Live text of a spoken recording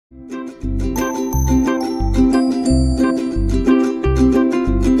Today's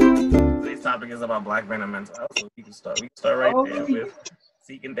topic is about Black men and mental health, so we can start right there with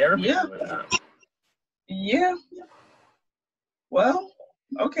seeking therapy. Yeah. Yeah. Well,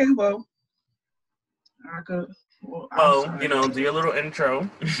 okay, well, I could. Well, do your little intro.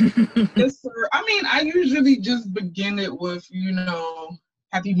 Yes, sir. I mean, I usually just begin it with,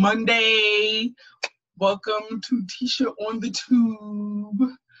 happy Monday. Welcome to Teesha on the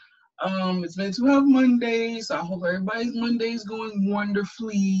Tube. It's Mental Health Monday, so I hope everybody's Monday is going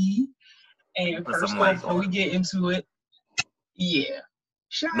wonderfully. And first off, before we get into it,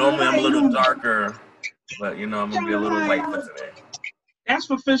 Normally I'm a little darker, but I'm gonna be a little light for today. That's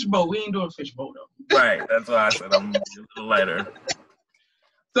for fishbowl. We ain't doing fishbowl though. Right, that's why I said I'm a little lighter.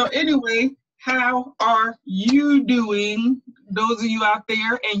 So anyway, how are you doing? Those of you out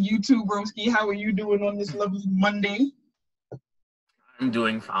there and you too, Broski, how are you doing on this lovely Monday? I'm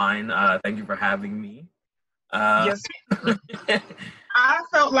doing fine. Thank you for having me. Yes. I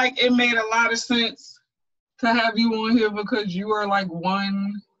felt like it made a lot of sense to have you on here because you are like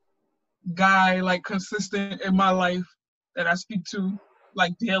one guy, like consistent in my life that I speak to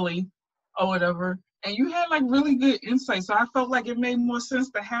like daily or whatever. And you had like really good insight. So I felt like it made more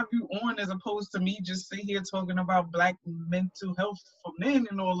sense to have you on as opposed to me just sitting here talking about Black mental health for men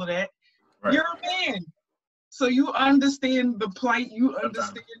and all of that. Right. You're a man. So you understand the plight, you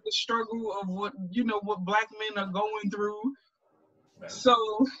understand the struggle of what Black men are going through. Right.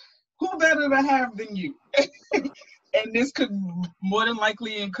 So who better to have than you? And this could more than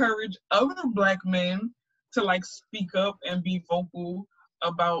likely encourage other Black men to like speak up and be vocal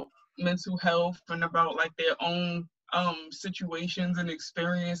about mental health and about like their own situations and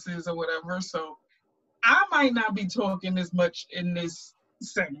experiences or whatever. So I might not be talking as much in this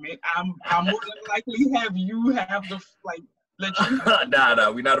segment. I'm more than likely have you have the like let you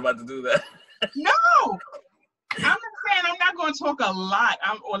nah, we're not about to do that. No, I'm not saying I'm not going to talk a lot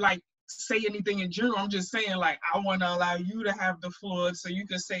or like say anything in general. I'm just saying like I want to allow you to have the floor so you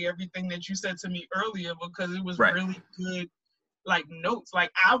can say everything that you said to me earlier because it was really good like notes.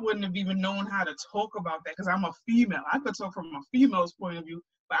 Like I wouldn't have even known how to talk about that because I'm a female. I could talk from a female's point of view,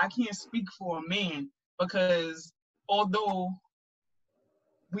 but I can't speak for a man because although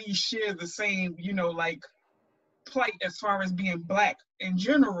we share the same, like plight as far as being Black in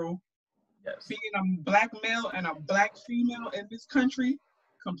general, being a Black male and a Black female in this country,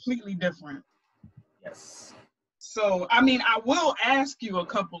 completely different. Yes. So, I mean, I will ask you a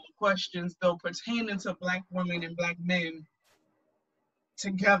couple of questions, though, pertaining to Black women and Black men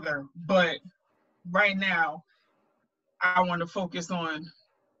together. But right now, I want to focus on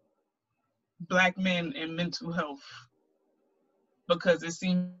Black men and mental health because it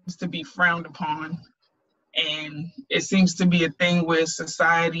seems to be frowned upon. And it seems to be a thing where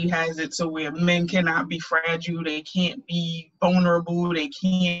society has it so where men cannot be fragile, they can't be vulnerable, they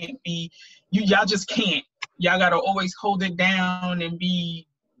can't be, y'all just can't. Y'all gotta always hold it down and be,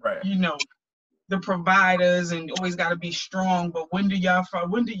 the providers and always gotta be strong. But when do y'all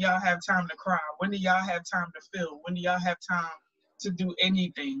have time to cry? When do y'all have time to feel? When do y'all have time to do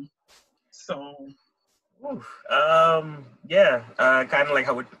anything? So. Kind of like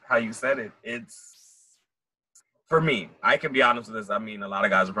how you said it. It's, for me, I can be honest with this. I mean, a lot of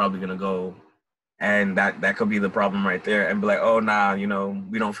guys are probably going to go, and that could be the problem right there, and be like, oh, nah,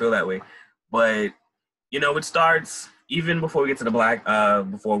 we don't feel that way. But, it starts, even before we get to the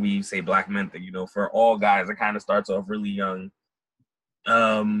before we say Black men thing, for all guys, it kind of starts off really young.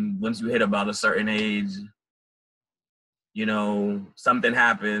 Once you hit about a certain age, something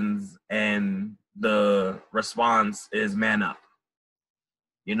happens, and the response is man up.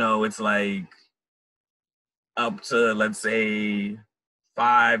 It's like, up to, let's say,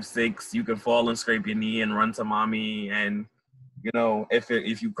 5, 6, you can fall and scrape your knee and run to mommy. And,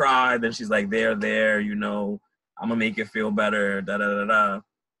 if you cry, then she's like, there, I'm going to make it feel better,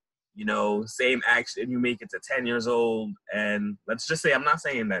 same action, you make it to 10 years old. And let's just say, I'm not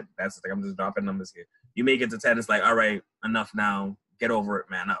saying that that's the thing, I'm just dropping numbers here. You make it to 10, it's like, all right, enough now, get over it,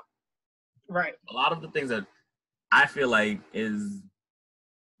 man up. Right. A lot of the things that I feel like is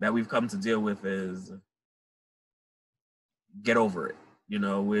that we've come to deal with is get over it.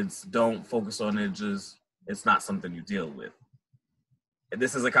 It's don't focus on it. Just, it's not something you deal with. And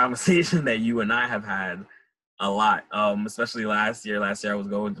this is a conversation that you and I have had a lot, especially last year. Last year I was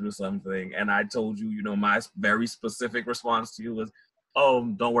going through something and I told you, my very specific response to you was, oh,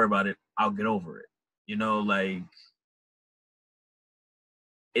 don't worry about it. I'll get over it.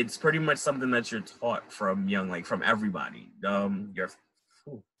 It's pretty much something that you're taught from young, like from everybody. Sorry,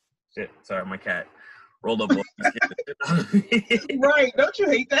 my cat rolled up. Right, don't you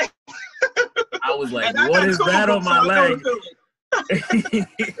hate that? was like, And I what got is two that of on them, so my I know leg? the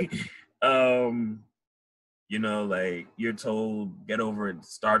feeling. You know, like you're told get over it.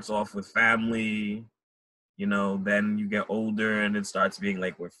 Starts off with family, you know, then you get older and it starts being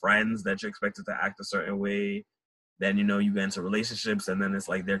like with friends that you're expected to act a certain way. Then, you know, you get into relationships and then it's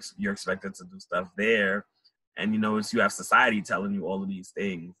like you're expected to do stuff there. And, you know, you have society telling you all of these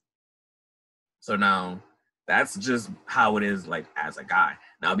things. So now that's just how it is like as a guy.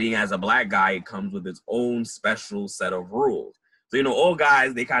 Now being as a black guy, it comes with its own special set of rules. So, you know, all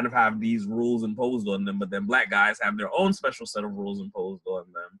guys, they kind of have these rules imposed on them, but then black guys have their own special set of rules imposed on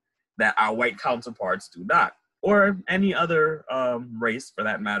them that our white counterparts do not, or any other race for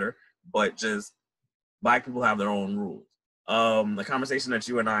that matter, but just black people have their own rules. The conversation that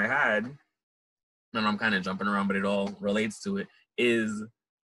you and I had, and I'm kind of jumping around, but it all relates to it, is,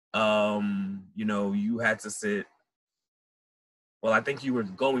 you know, you had to sit, well, I think you were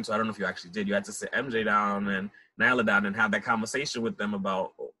going to, I don't know if you actually did, you had to sit MJ down and Nyla down and have that conversation with them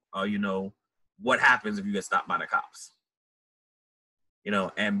about, you know, what happens if you get stopped by the cops. You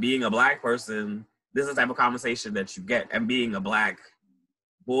know, and being a black person, this is the type of conversation that you get. And being a black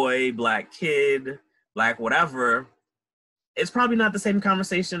boy, black kid, black whatever, it's probably not the same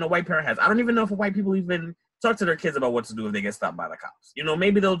conversation a white parent has. I don't even know if white people even talk to their kids about what to do if they get stopped by the cops. You know,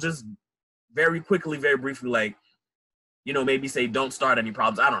 maybe they'll just very quickly, very briefly, like, you know, maybe say, don't start any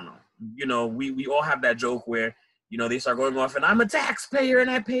problems. I don't know. You know, we all have that joke where, you know, they start going off and I'm a taxpayer and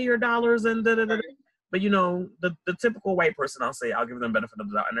I pay your dollars and da da da. But, you know, the typical white person, I'll say, I'll give them benefit of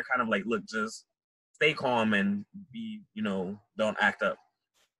the doubt. And they're kind of like, look, just stay calm and be, you know, don't act up.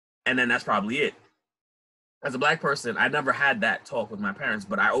 And then that's probably it. As a black person, I never had that talk with my parents,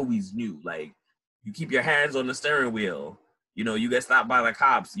 but I always knew, like, you keep your hands on the steering wheel. You know, you get stopped by the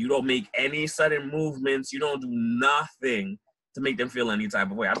cops. You don't make any sudden movements. You don't do nothing to make them feel any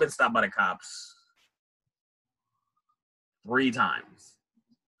type of way. I've been stopped by the cops 3 times.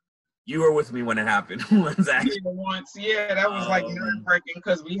 You were with me when it happened. Once, yeah, that was like nerve-wracking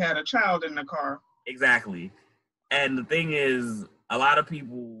because we had a child in the car. Exactly. And the thing is, a lot of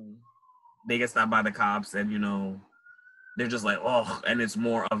people, they get stopped by the cops and, you know, they're just like, oh, and it's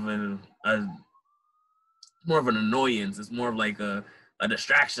more of an annoyance. It's more of like a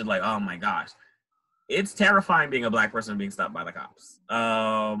distraction, like, oh my gosh. It's terrifying being a black person being stopped by the cops.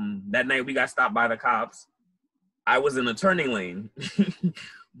 That night we got stopped by the cops. I was in a turning lane,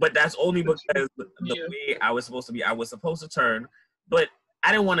 but that's only because the way I was supposed to be, I was supposed to turn, but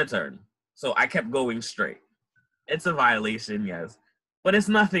I didn't want to turn. So I kept going straight. It's a violation, yes, but it's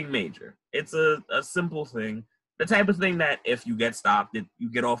nothing major. It's a simple thing. The type of thing that if you get stopped,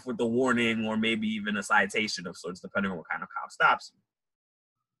 you get off with a warning or maybe even a citation of sorts, depending on what kind of cop stops you.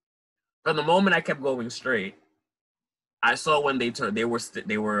 From the moment I kept going straight, I saw when they turned, they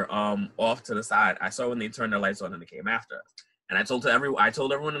were off to the side. I saw when they turned their lights on and they came after us. And I told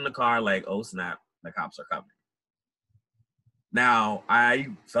everyone in the car, like, oh snap, the cops are coming. Now, I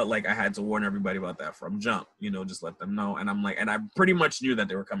felt like I had to warn everybody about that from jump, you know, just let them know. And I'm like, and I pretty much knew that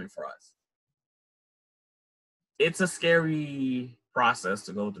they were coming for us. It's a scary process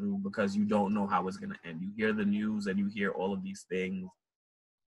to go through because you don't know how it's going to end. You hear the news and you hear all of these things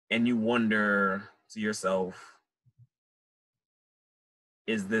and you wonder to yourself,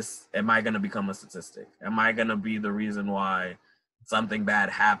 am I going to become a statistic? Am I going to be the reason why something bad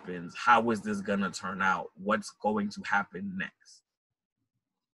happens? How is this going to turn out? What's going to happen next?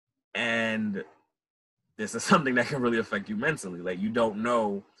 And this is something that can really affect you mentally. Like, you don't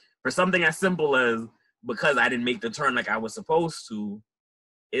know, for something as simple as, because I didn't make the turn like I was supposed to,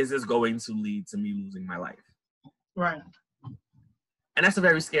 is this going to lead to me losing my life? Right. And that's a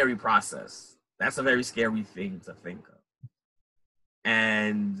very scary process. That's a very scary thing to think of.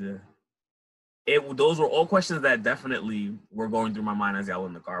 And those were all questions that definitely were going through my mind as y'all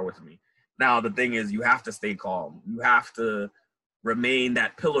in the car with me. Now, the thing is, you have to stay calm. You have to remain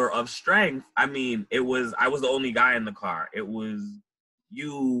that pillar of strength. I mean, I was the only guy in the car. It was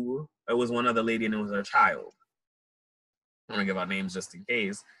you, it was one other lady, and it was her child. I'm gonna give out names just in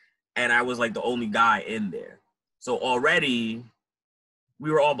case. And I was like the only guy in there. So already,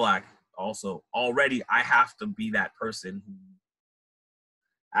 we were all black also. Already, I have to be that person who,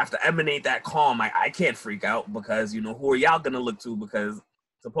 I have to emanate that calm. I can't freak out because, you know, who are y'all gonna look to? Because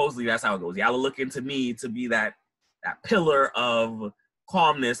supposedly that's how it goes. Y'all are looking to me to be that pillar of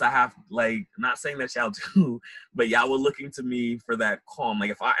calmness. I have, like, not saying that y'all do, but y'all were looking to me for that calm. Like,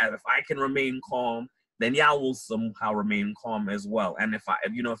 if I can remain calm, then y'all will somehow remain calm as well. And if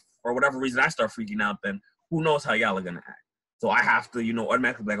you know, if for whatever reason I start freaking out, then who knows how y'all are gonna act. So I have to, you know,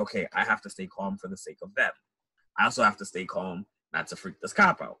 automatically be like, okay, I have to stay calm for the sake of them. I also have to stay calm not to freak this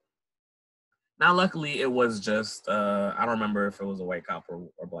cop out. Now, luckily, it was just, I don't remember if it was a white cop or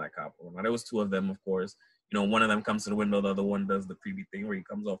black cop or not. It was two of them, of course. You know, one of them comes to the window, the other one does the creepy thing where he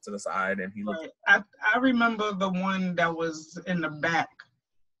comes off to the side and he looks. Right. I remember the one that was in the back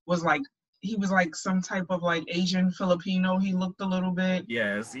was like, he was like some type of like Asian Filipino. He looked a little bit.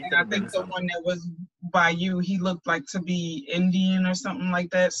 Yes, he And could I have been think the something. one that was by you, he looked like to be Indian or something like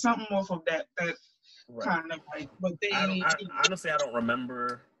that. Something off of that Right. kind of like, but they honestly, I don't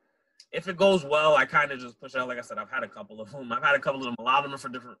remember. If it goes well, I kind of just push out. Like I said, I've had a couple of them. A lot of them are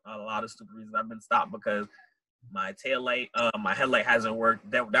for a lot of stupid reasons. I've been stopped because my tail light, my headlight hasn't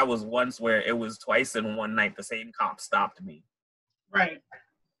worked. That was once where it was twice in one night. The same cop stopped me. Right.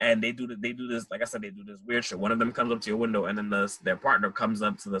 And they do this, like I said, they do this weird shit. One of them comes up to your window, and then their partner comes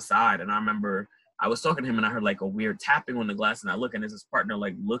up to the side. And I remember I was talking to him, and I heard like a weird tapping on the glass, and I look, and it's his partner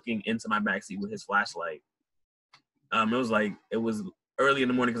like looking into my backseat with his flashlight. It was early in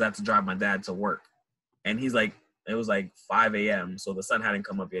the morning because I had to drive my dad to work, and he's like, it was like 5 a.m. so the sun hadn't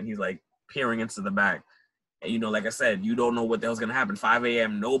come up yet. And he's like peering into the back, and you know, like I said, you don't know what the hell's gonna happen. 5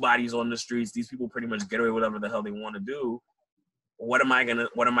 a.m. nobody's on the streets. These people pretty much get away with whatever the hell they want to do. What am I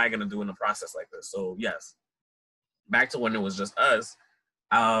gonna do in the process like this? So yes, back to when it was just us.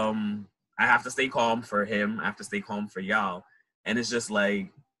 I have to stay calm for him. I have to stay calm for y'all, and it's just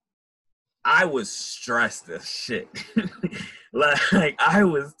like I was stressed as shit. Like I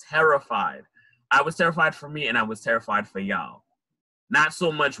was terrified. I was terrified for me, and I was terrified for y'all. Not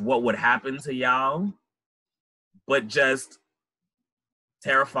so much what would happen to y'all, but just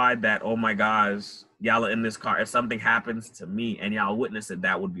terrified that, oh my gosh, y'all are in this car. If something happens to me and y'all witness it,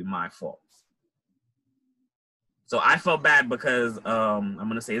 that would be my fault. So I felt bad because I'm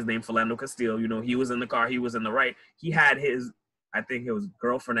gonna say his name, Philando Castile. You know, he was in the car, he was in the right. He had I think his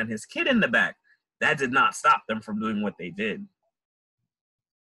girlfriend and his kid in the back. That did not stop them from doing what they did.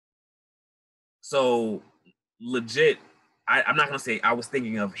 So legit, I'm not gonna say I was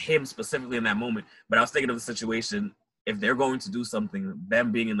thinking of him specifically in that moment, but I was thinking of the situation. If they're going to do something,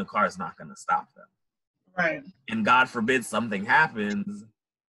 them being in the car is not gonna stop them. Right. And God forbid something happens,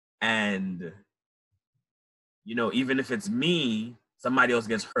 and you know, even if it's me, somebody else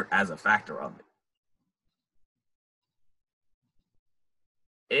gets hurt as a factor of it.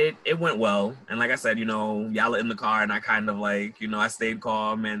 It went well, and like I said, you know, y'all are in the car, and I kind of like, you know, I stayed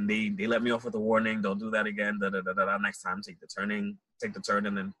calm, and they let me off with a warning. Don't do that again. Next time, take the turn,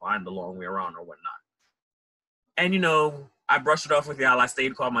 and then find the long way around or whatnot. And you know, I brushed it off with y'all. I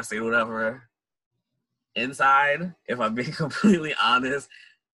stayed calm. I stayed whatever. Inside, if I'm being completely honest,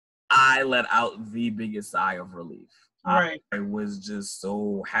 I let out the biggest sigh of relief. Right. I was just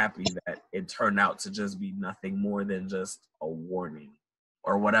so happy that it turned out to just be nothing more than just a warning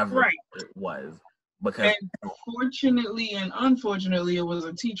or whatever it was. Because and fortunately and unfortunately, it was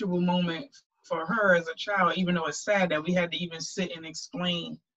a teachable moment for her as a child, even though it's sad that we had to even sit and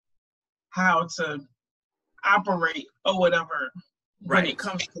explain how to operate or whatever when it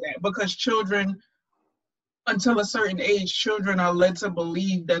comes to that. Because children, until a certain age, children are led to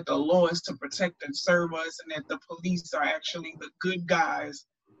believe that the law is to protect and serve us and that the police are actually the good guys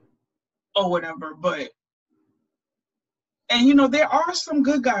or whatever. And you know, there are some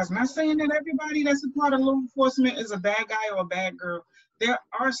good guys. I'm not saying that everybody that's a part of law enforcement is a bad guy or a bad girl. There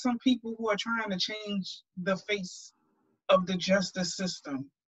are some people who are trying to change the face of the justice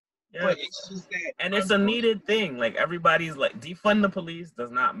system. Yes. But it's just that, and it's a needed thing. Like everybody's like, defund the police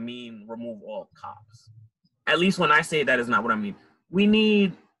does not mean remove all cops. At least when I say that is not what I mean. We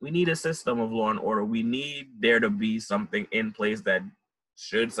need a system of law and order. We need there to be something in place that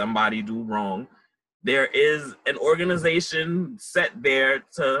should somebody do wrong, there is an organization set there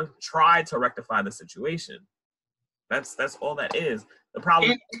to try to rectify the situation. That's all that is. The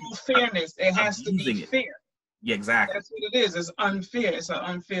problem is fairness. It has to be fair. Yeah, exactly. That's what it is. It's unfair. It's an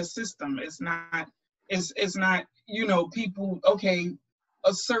unfair system. It's not, you know, people, okay,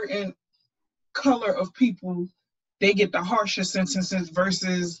 a certain color of people, they get the harsher sentences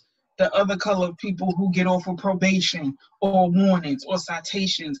versus the other color of people who get off of probation or warnings or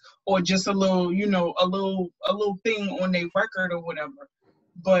citations or just a little, you know, a little thing on their record or whatever.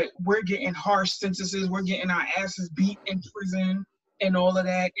 But we're getting harsh sentences. We're getting our asses beat in prison and all of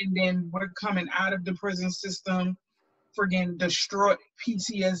that. And then we're coming out of the prison system, friggin' distraught,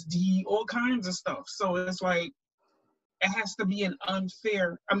 PTSD, all kinds of stuff. So it's like, it has to be an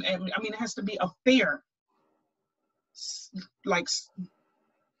unfair, I mean, it has to be a fair, like,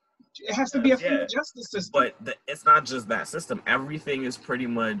 it has to be a fair justice system. But it's not just that system. Everything is pretty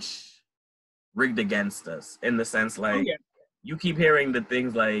much rigged against us in the sense, like, you keep hearing the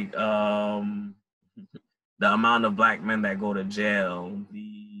things like the amount of black men that go to jail,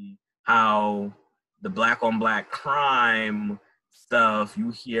 how the black on black crime stuff, you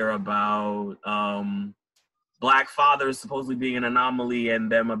hear about black fathers supposedly being an anomaly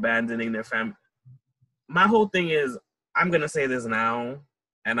and them abandoning their family. My whole thing is, I'm going to say this now,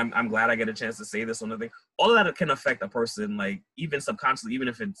 and I'm glad I get a chance to say this on the thing. All of that can affect a person, like, even subconsciously, even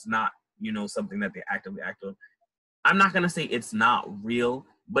if it's not, something that they actively act on. I'm not going to say it's not real,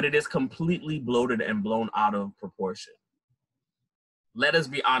 but it is completely bloated and blown out of proportion. Let us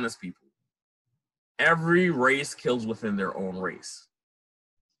be honest, people. Every race kills within their own race.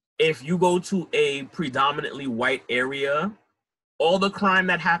 If you go to a predominantly white area, all the crime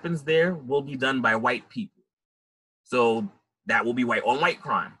that happens there will be done by white people. So that will be white on white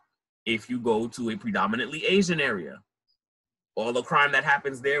crime. If you go to a predominantly Asian area, all the crime that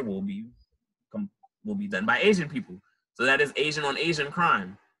happens there will be done by Asian people. So that is Asian on Asian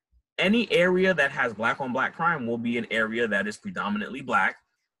crime. Any area that has black on black crime will be an area that is predominantly black,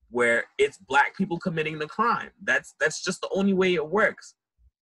 where it's black people committing the crime. That's just the only way it works.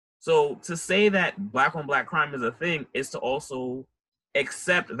 So to say that black on black crime is a thing is to also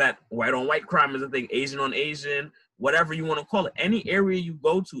accept that white on white crime is a thing, Asian on Asian, whatever you want to call it. Any area you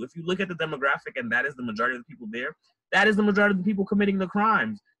go to, if you look at the demographic and that is the majority of the people there, that is the majority of the people committing the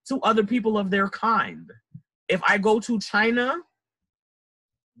crimes to other people of their kind. If I go to China,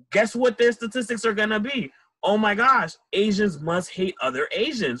 guess what their statistics are going to be? Oh my gosh, Asians must hate other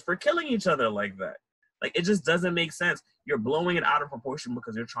Asians for killing each other like that. Like, it just doesn't make sense. You're blowing it out of proportion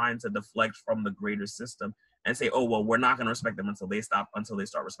because you're trying to deflect from the greater system and say, oh, well, we're not going to respect them until they start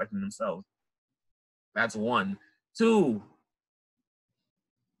respecting themselves. That's one. Two,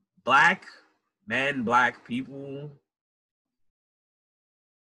 black men, black people,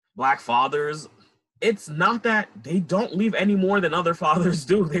 black fathers, it's not that they don't leave any more than other fathers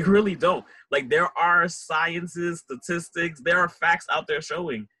do. They really don't. Like, there are sciences, statistics, there are facts out there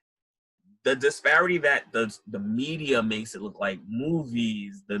showing the disparity that the media makes it look like,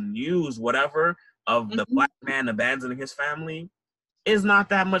 movies, the news, whatever, of the black man abandoning his family is not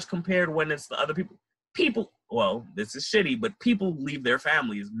that much compared when it's the other people. People, well, this is shitty, but people leave their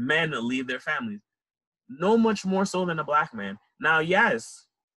families. Men leave their families. No much more so than a black man. Now, yes,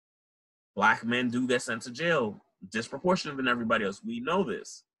 black men do get sent to jail disproportionate than everybody else. We know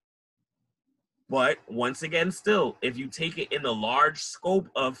this. But once again, still, if you take it in the large scope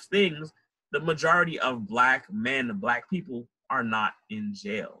of things, the majority of black men, black people, are not in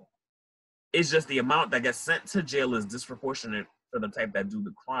jail. It's just the amount that gets sent to jail is disproportionate for the type that do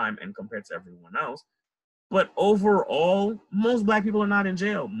the crime and compared to everyone else. But overall, most black people are not in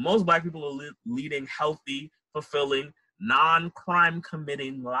jail. Most black people are leading healthy, fulfilling, non-crime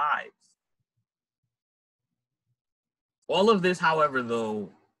committing lives. All of this, however, though,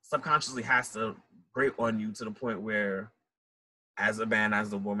 subconsciously has to grate on you to the point where, as a man,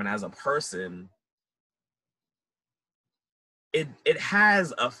 as a woman, as a person, it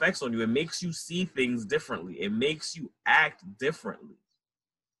has effects on you. It makes you see things differently. It makes you act differently.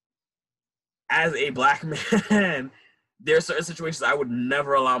 As a black man, there are certain situations I would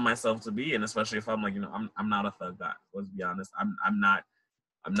never allow myself to be in, especially if I'm like, I'm not a thug guy. Let's be honest. I'm not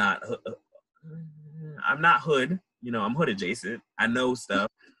hood. I'm hood adjacent. I know stuff.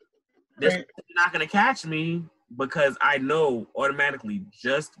 They're not gonna catch me because I know automatically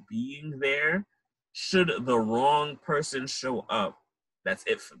just being there, should the wrong person show up, that's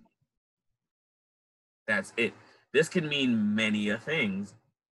it for me. That's it. This can mean many things.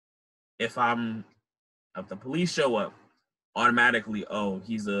 If the police show up, automatically, oh,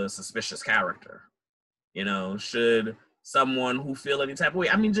 he's a suspicious character. Should someone who feel any type of way,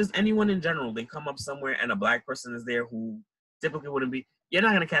 I mean, just anyone in general, they come up somewhere and a black person is there who typically wouldn't be, you're not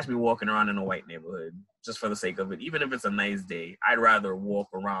going to catch me walking around in a white neighborhood just for the sake of it. Even if it's a nice day, I'd rather walk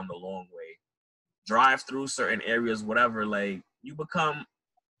around the long way, drive through certain areas, whatever. Like, you become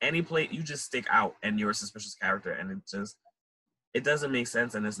any place, you just stick out and you're a suspicious character, and it doesn't make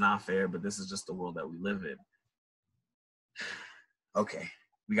sense and it's not fair, but this is just the world that we live in. Okay,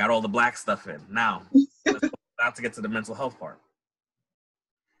 we got all the black stuff in. Now, let's about to get to the mental health part.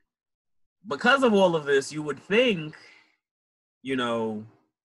 Because of all of this, you would think, you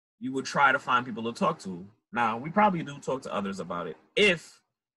would try to find people to talk to. Now, we probably do talk to others about it if,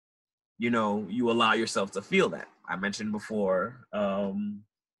 you allow yourself to feel that. I mentioned before,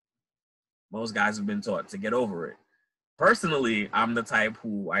 most guys have been taught to get over it. Personally, I'm the type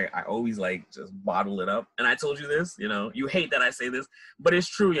who I always just bottle it up. And I told you this, you hate that I say this, but it's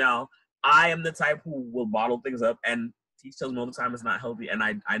true, y'all. I am the type who will bottle things up, and Teesha tells me all the time it's not healthy, and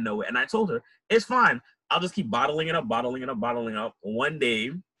I know it. And I told her, it's fine. I'll just keep bottling it up. One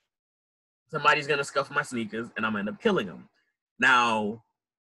day, somebody's going to scuff my sneakers, and I'm going to end up killing them. Now,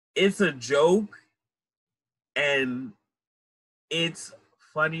 it's a joke, and it's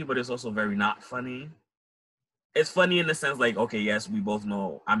funny, but it's also very not funny. It's funny in the sense like, okay, yes, we both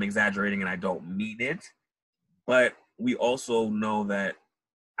know I'm exaggerating and I don't mean it, but we also know that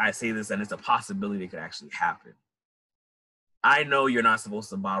I say this and it's a possibility it could actually happen. I know you're not supposed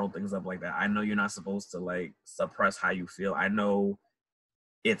to bottle things up like that. I know you're not supposed to like suppress how you feel. I know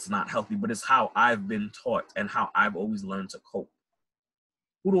it's not healthy, but it's how I've been taught and how I've always learned to cope.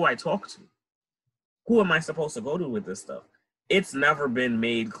 Who do I talk to? Who am I supposed to go to with this stuff? It's never been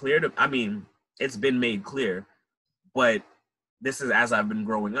made clear to, I mean, it's been made clear, but this is as I've been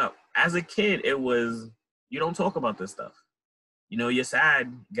growing up. As a kid, it was, you don't talk about this stuff. You know, you're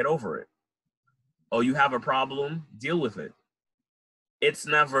sad, get over it. Oh, you have a problem, deal with it. It's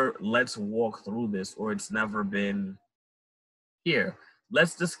never, let's walk through this, or it's never been, here,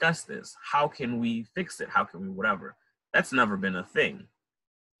 let's discuss this. How can we fix it? How can we whatever? That's never been a thing.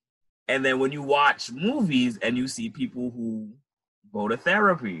 And then when you watch movies and you see people who go to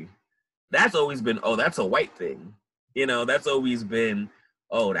therapy, that's always been, oh, that's a white thing. You know, that's always been,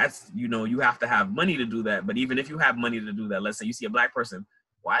 oh, that's, you know, you have to have money to do that. But even if you have money to do that, let's say you see a black person,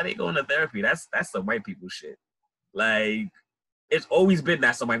 why are they going to therapy? That's the white people shit. Like, it's always been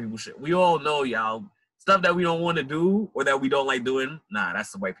that's the white people shit. We all know, y'all, stuff that we don't want to do or that we don't like doing, nah,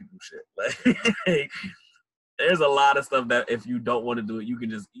 that's the white people shit. Like, there's a lot of stuff that if you don't want to do it, you can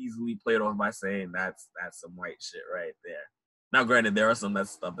just easily play it off by saying that's some white shit right there. Now, granted, there are some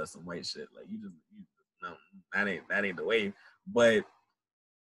that's stuff that's some white shit. Like you just no, that ain't the way. But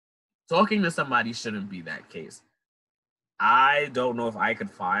talking to somebody shouldn't be that case. I don't know if I could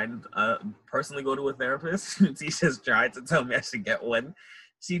personally go to a therapist. Teesha's tried to tell me I should get one.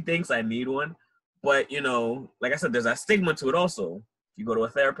 She thinks I need one. But, you know, like I said, there's that stigma to it also. If you go to a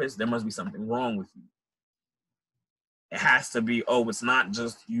therapist, there must be something wrong with you. It has to be, oh, it's not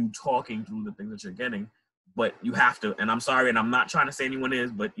just you talking through the things that you're getting, but you have to, and I'm sorry, and I'm not trying to say anyone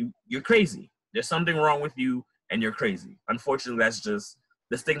is, but you're crazy. There's something wrong with you, and you're crazy. Unfortunately, that's just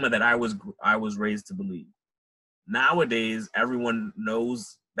the stigma that I was raised to believe. Nowadays, everyone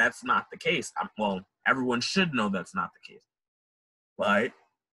knows that's not the case. Well, everyone should know that's not the case. But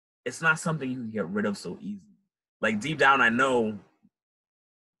it's not something you can get rid of so easily. Like, deep down, I know,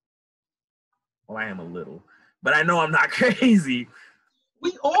 well, I am a little, but I know I'm not crazy.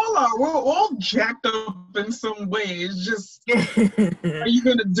 We all are. We're all jacked up in some way. It's just, are you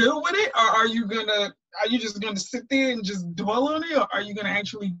going to deal with it? Or are you just going to sit there and just dwell on it? Or are you going to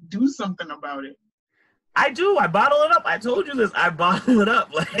actually do something about it? I do. I bottle it up. I told you this. I bottle it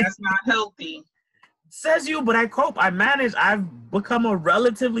up. Like, that's not healthy. Says you, but I cope. I manage. I've become a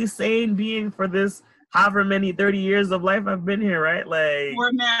relatively sane being for this however many 30 years of life I've been here, right? Like,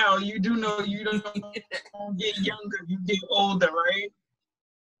 for now, you do know you don't get younger, you get older, right?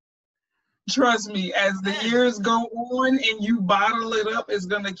 Trust me, as the years go on and you bottle it up, it's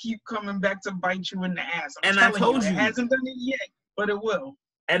gonna keep coming back to bite you in the ass. And I told you, it hasn't done it yet, but it will.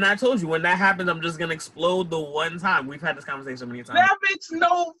 And I told you, when that happens, I'm just gonna explode the one time. We've had this conversation many times. That makes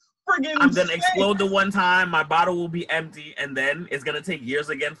no friggin' I'm gonna explode the one time. My bottle will be empty, and then it's gonna take years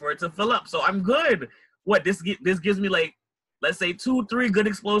again for it to fill up. So I'm good. What this gives me, like, let's say 2-3 good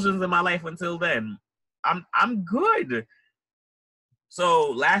explosions in my life until then. I'm good.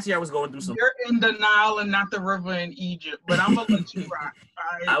 So last year I was going through some. You're in the Nile and not the river in Egypt, but I'm gonna let you rock.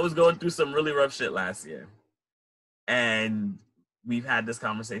 Right? I was going through some really rough shit last year, and we've had this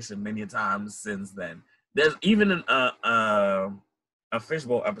conversation many times since then. There's even a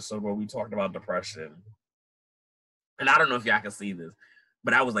Fishbowl episode where we talked about depression, and I don't know if y'all can see this,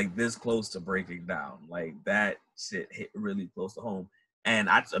 but I was like this close to breaking down. Like, that shit hit really close to home. And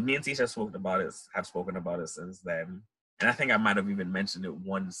me and Teesha have spoken about it since then. And I think I might have even mentioned it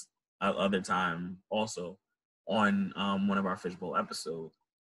once other time also on one of our Fishbowl episodes.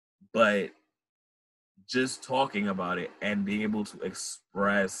 But just talking about it and being able to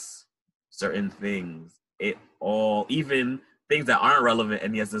express certain things, it all, even things that aren't relevant,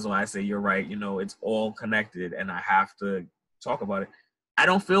 and yes, this is why I say you're right, you know, it's all connected and I have to talk about it. I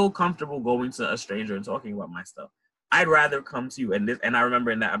don't feel comfortable going to a stranger and talking about my stuff. I'd rather come to you. And I remember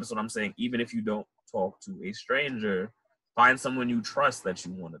in that episode I'm saying, even if you don't talk to a stranger, find someone you trust that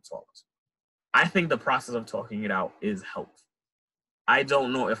you want to talk to. I think the process of talking it out is helpful. I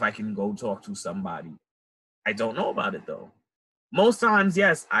don't know if I can go talk to somebody. I don't know about it though. Most times,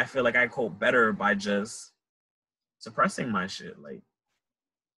 yes, I feel like I cope better by just suppressing my shit. Like,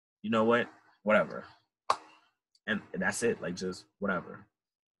 you know what? Whatever. And that's it. Like, just whatever.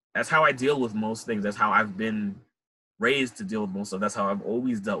 That's how I deal with most things. That's how I've been raised to deal with most stuff. That's how I've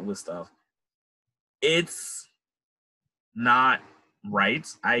always dealt with stuff. It's not right,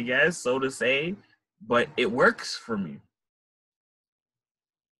 I guess, so to say, but it works for me.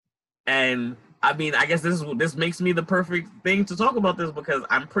 And I mean, I guess this makes me the perfect thing to talk about this, because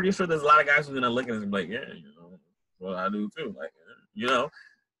I'm pretty sure there's a lot of guys who are gonna look at this and be like, yeah, well, I do too. Like,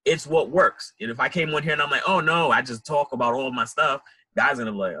 it's what works. And if I came on here and I'm like, oh no, I just talk about all my stuff, guys are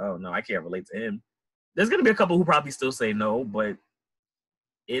gonna be like, oh no, I can't relate to him. There's gonna be a couple who probably still say no, but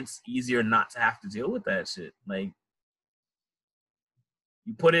it's easier not to have to deal with that shit. Like,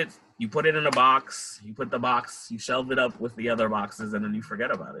 you put it in a box, you shelve it up with the other boxes, and then you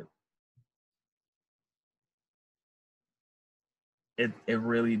forget about it.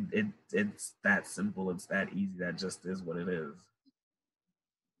 It's that simple. It's that easy. That just is what it is.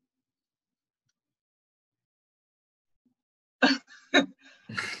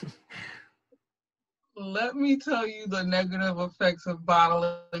 Let me tell you the negative effects of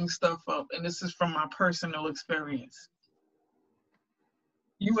bottling stuff up, and this is from my personal experience.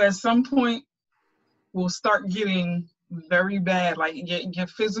 You at some point will start getting very bad, like your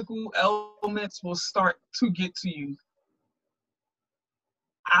physical ailments will start to get to you.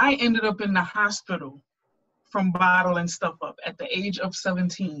 I ended up in the hospital from bottling stuff up at the age of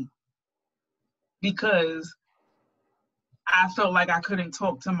 17 because I felt like I couldn't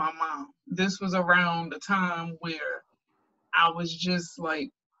talk to my mom. This was around the time where I was just like,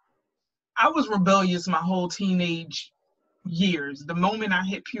 I was rebellious my whole teenage years. The moment I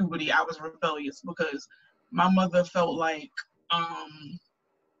hit puberty, I was rebellious because my mother felt like,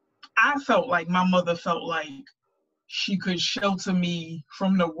 I felt like my mother felt like she could shelter me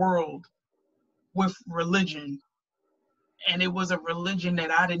from the world with religion. And it was a religion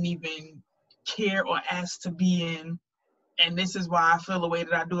that I didn't even care or ask to be in. And this is why I feel the way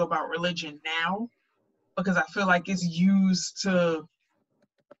that I do about religion now, because I feel like it's used to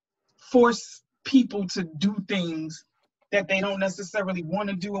force people to do things that they don't necessarily want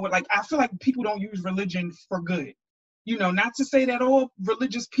to do. Like, I feel like people don't use religion for good. Not to say that all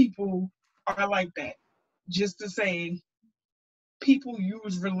religious people are like that. Just to say people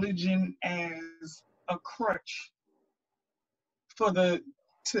use religion as a crutch they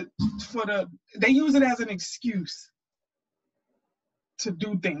use it as an excuse to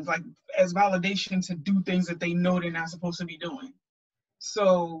do things, like as validation to do things that they know they're not supposed to be doing.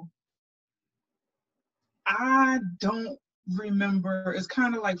 So I don't remember, it's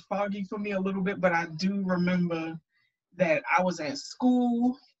kind of like foggy for me a little bit, but I do remember that I was at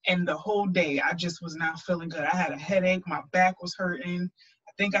school and the whole day I just was not feeling good. I had a headache, my back was hurting,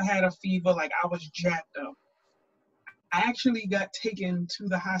 I think I had a fever, like I was jacked up. I actually got taken to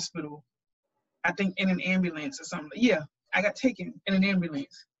the hospital, I think in an ambulance or something. Yeah, I got taken in an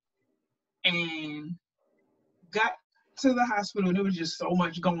ambulance and got to the hospital, and there was just so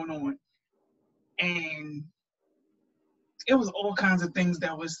much going on. And it was all kinds of things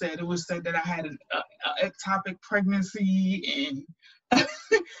that was said. It was said that I had an ectopic pregnancy, and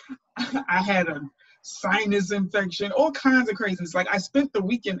I had a sinus infection, all kinds of craziness. Like, I spent the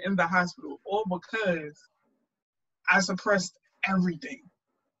weekend in the hospital all because I suppressed everything.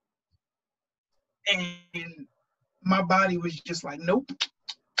 And my body was just like, nope,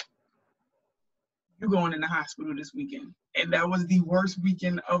 you're going in the hospital this weekend. And that was the worst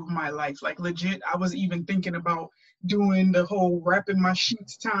weekend of my life. Like, legit, I was even thinking about doing the whole wrapping my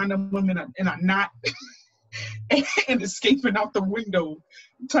sheets, tying them in a knot and escaping out the window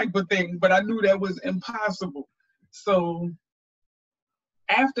type of thing. But I knew that was impossible. So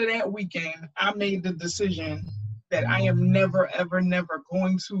after that weekend, I made the decision that I am never, ever, never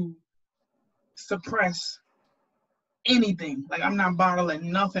going to suppress anything. Like, I'm not bottling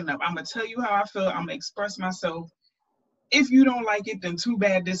nothing up. I'm going to tell you how I feel. I'm going to express myself. If you don't like it, then too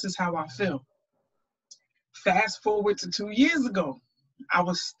bad. This is how I feel. Fast forward to 2 years ago, I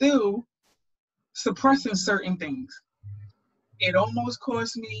was still suppressing certain things. It almost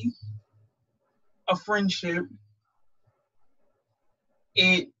cost me a friendship.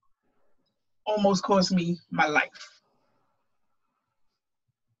 It almost cost me my life.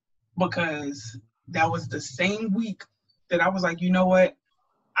 Because that was the same week that I was like, you know what?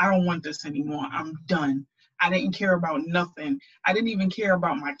 I don't want this anymore. I'm done. I didn't care about nothing. I didn't even care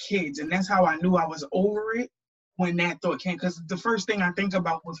about my kids. And that's how I knew I was over it when that thought came. Because the first thing I think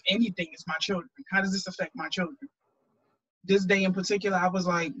about with anything is my children. How does this affect my children? This day in particular, I was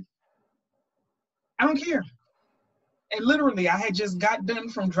like, I don't care. And literally, I had just got done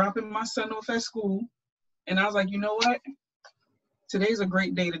from dropping my son off at school. And I was like, you know what? Today's a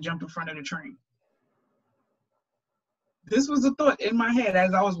great day to jump in front of the train. This was a thought in my head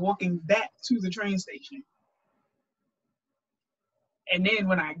as I was walking back to the train station. And then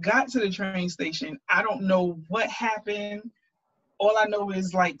when I got to the train station, I don't know what happened all I know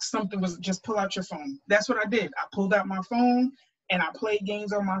is like something was just pull out your phone. That's what I did. I pulled out my phone and I played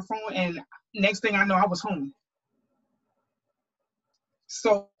games on my phone, and next thing I know, I was home.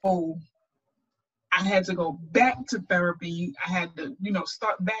 So I had to go back to therapy. I had to,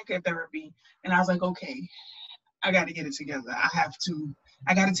 start back at therapy. And I was like, okay, I got to get it together. I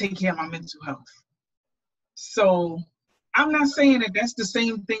got to take care of my mental health. So I'm not saying that that's the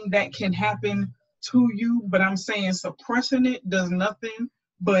same thing that can happen to you, but I'm saying suppressing it does nothing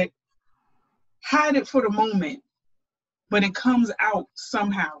but hide it for the moment, but it comes out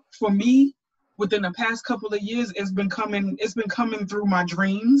somehow. For me, within the past couple of years, it's been coming through my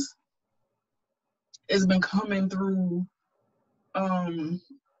dreams. It's been coming through,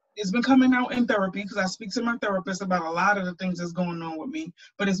 it's been coming out in therapy because I speak to my therapist about a lot of the things that's going on with me,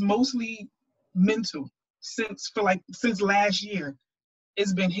 but it's mostly mental. Since last year,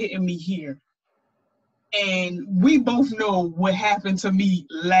 it's been hitting me here. And we both know what happened to me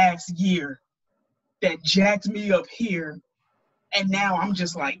last year that jacked me up here. And now I'm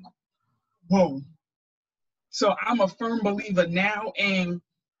just like, whoa. So I'm a firm believer now, and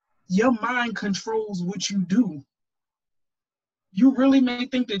your mind controls what you do. You really may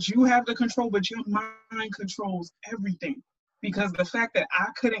think that you have the control, but your mind controls everything. Because the fact that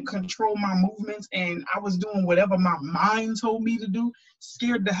I couldn't control my movements and I was doing whatever my mind told me to do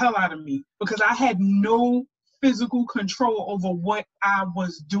scared the hell out of me, because I had no physical control over what I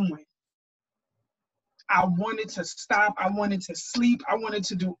was doing. I wanted to stop. I wanted to sleep. I wanted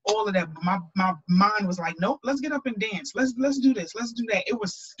to do all of that. But my mind was like, nope, let's get up and dance. Let's do this. Let's do that. It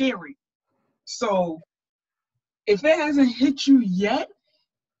was scary. So if it hasn't hit you yet,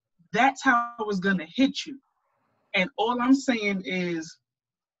 that's how it was going to hit you. And all I'm saying is,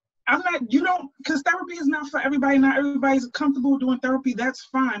 because therapy is not for everybody. Not everybody's comfortable doing therapy. That's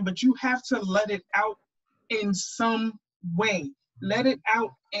fine. But you have to let it out in some way. Let it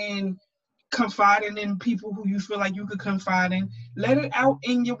out in confiding in people who you feel like you could confide in. Let it out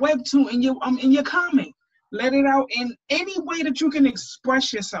in your webtoon, in your comic. Let it out in any way that you can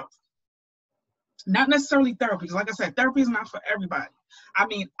express yourself. Not necessarily therapy, because like I said, therapy is not for everybody. I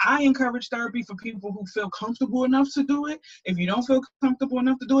mean, I encourage therapy for people who feel comfortable enough to do it. If you don't feel comfortable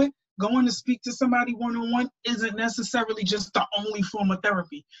enough to do it, going to speak to somebody one-on-one isn't necessarily just the only form of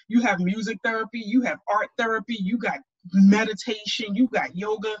therapy. You have music therapy, you have art therapy, you got meditation, you got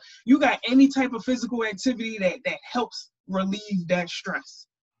yoga, you got any type of physical activity that helps relieve that stress.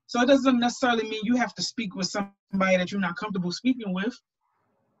 So it doesn't necessarily mean you have to speak with somebody that you're not comfortable speaking with.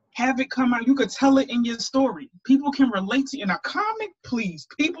 Have it come out. You could tell it in your story. People can relate to you. In a comic, please.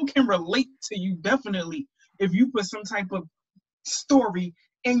 People can relate to you, definitely, if you put some type of story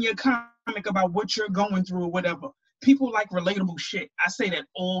in your comic about what you're going through or whatever. People like relatable shit. I say that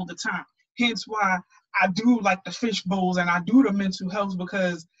all the time. Hence why I do like the fish bowls and I do the mental health,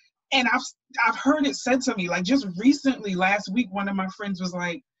 because, and I've heard it said to me, like just recently, last week, one of my friends was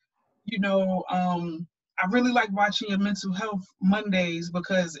like, I really like watching your mental health Mondays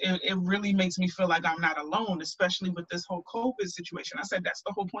because it really makes me feel like I'm not alone, especially with this whole COVID situation. I said, that's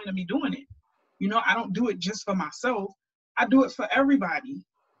the whole point of me doing it. I don't do it just for myself. I do it for everybody,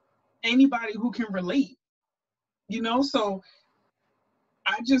 anybody who can relate, so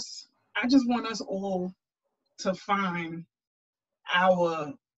I just want us all to find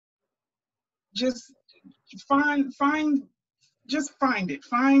our,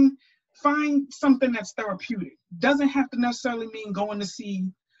 find something that's therapeutic. Doesn't have to necessarily mean going to see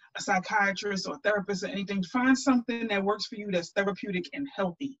a psychiatrist or therapist or anything. Find something that works for you that's therapeutic and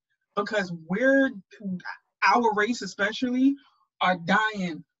healthy, because our race especially are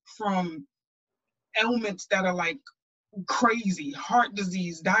dying from ailments that are like crazy: heart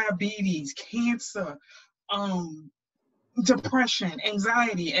disease, diabetes, cancer, depression,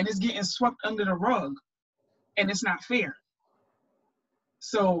 anxiety, and it's getting swept under the rug, and it's not fair.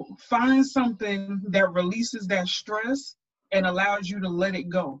 So find something that releases that stress and allows you to let it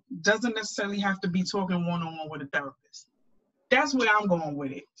go. Doesn't necessarily have to be talking one-on-one with a therapist. That's where I'm going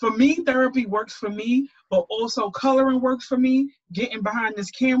with it. For me, therapy works for me, but also coloring works for me. Getting behind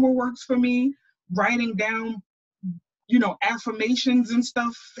this camera works for me. Writing down, affirmations and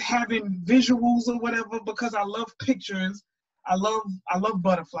stuff, having visuals or whatever, because I love pictures. I love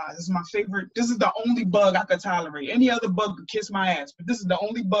butterflies. It's my favorite. This is the only bug I could tolerate. Any other bug could kiss my ass, but this is the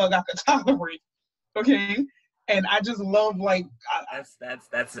only bug I could tolerate. Okay, and I just love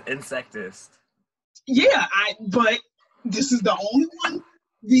that's insectist. Yeah, but this is the only one,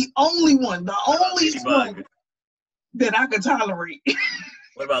 the only one that I could tolerate.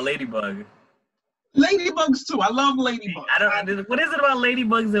 What about ladybug? Ladybugs too. I love ladybugs. What is it about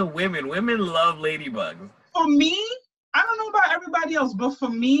ladybugs and women? Women love ladybugs. For me, I don't know about everybody else, but for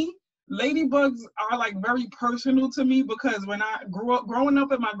me, ladybugs are like very personal to me because when I growing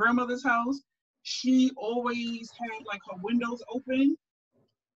up at my grandmother's house, she always had like her windows open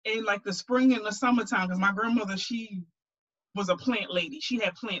in like the spring and the summertime because my grandmother, she was a plant lady. She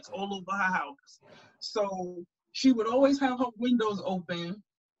had plants all over her house. So she would always have her windows open,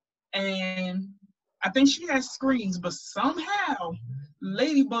 and I think she had screens, but somehow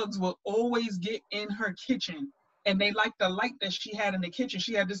ladybugs would always get in her kitchen, and they liked the light that she had in the kitchen.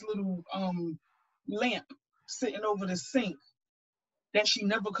 She had this little lamp sitting over the sink that she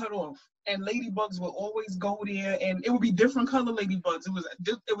never cut off, and ladybugs would always go there, and it would be different color ladybugs.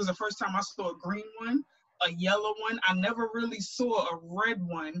 It was the first time I saw a green one, a yellow one. I never really saw a red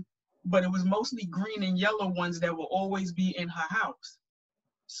one, but it was mostly green and yellow ones that will always be in her house.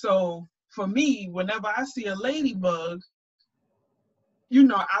 So for me, whenever I see a ladybug, you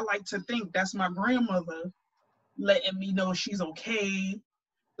know, I like to think that's my grandmother letting me know she's okay.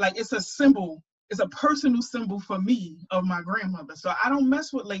 Like it's a symbol, it's a personal symbol for me of my grandmother. So I don't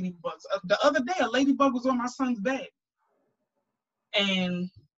mess with ladybugs. The other day, a ladybug was on my son's bed, and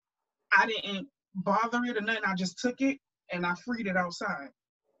I didn't bother it or nothing. I just took it and I freed it outside.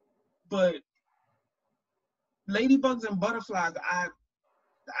 But ladybugs and butterflies, I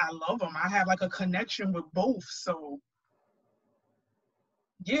love them. I have like a connection with both. So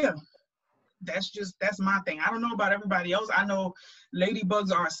yeah, that's my thing. I don't know about everybody else. I know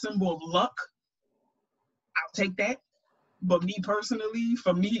ladybugs are a symbol of luck. I'll take that. But me personally,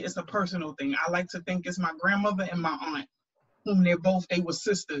 for me, it's a personal thing. I like to think it's my grandmother and my aunt, whom they were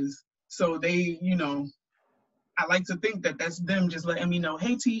sisters. So they, you know, I like to think that that's them just letting me know,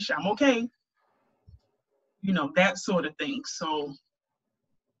 hey, Teesha, I'm okay. You know, that sort of thing. So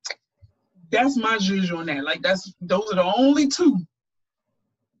that's my judge on that. Like those are the only two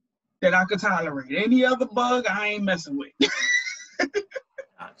that I could tolerate. Any other bug, I ain't messing with.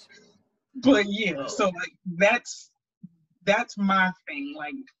 Gotcha. But yeah, so like that's my thing.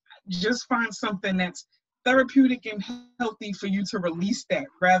 Like just find something that's therapeutic and healthy for you to release that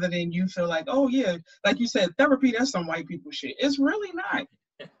rather than you feel like, oh yeah, like you said, therapy, that's some white people shit. It's really not.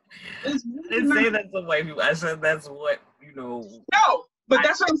 It's really I didn't not. say that's some white people. I said that's what, you know. No, but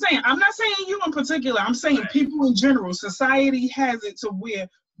that's what I'm saying. I'm not saying you in particular. I'm saying right. People in general. Society has it to where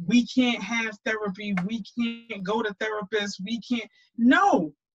we can't have therapy. We can't go to therapists. We can't.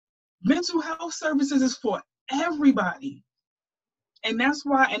 No. Mental health services is for everybody. And that's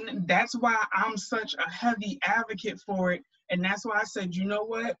why I'm such a heavy advocate for it. And that's why I said, you know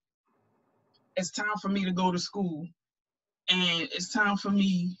what? It's time for me to go to school. And it's time for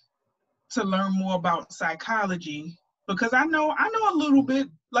me to learn more about psychology. Because I know a little bit.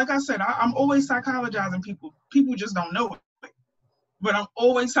 Like I said, I'm always psychologizing people. People just don't know it. But I'm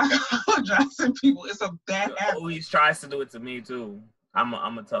always psychologizing people. It's a bad habit. Always tries to do it to me too. I'm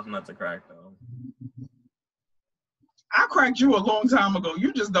a tough nut to crack though. I cracked you a long time ago.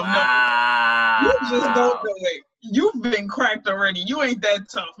 You just don't know it. You just don't know it. You've been cracked already. You ain't that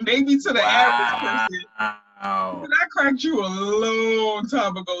tough. Maybe to the average person. But I cracked you a long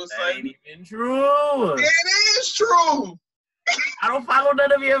time ago, son. That ain't even true. It is true. I don't follow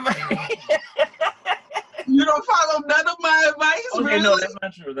none of your advice. You don't follow none of my advice? Okay, really? No, that's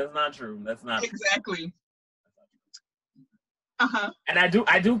not true. That's not true. That's not exactly. True. And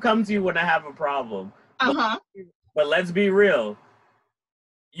I do come to you when I have a problem. But let's be real.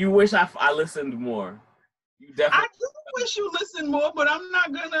 You wish I listened more. You definitely. I do wish you listened more, but I'm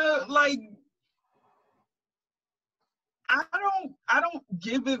not gonna like. I don't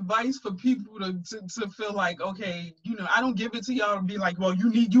give advice for people to feel like, okay, you know, I don't give it to y'all to be like, well,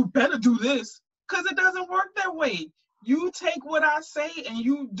 you better do this, because it doesn't work that way. You take what I say and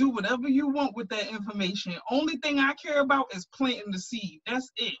you do whatever you want with that information. Only thing I care about is planting the seed. That's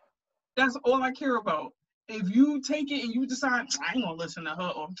it. That's all I care about. If you take it and you decide, I ain't gonna listen to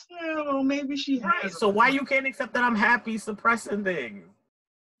her, or well, maybe she has. Right. So why you can't accept that I'm happy suppressing things?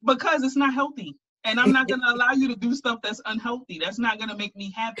 Because it's not healthy. And I'm not gonna allow you to do stuff that's unhealthy. That's not gonna make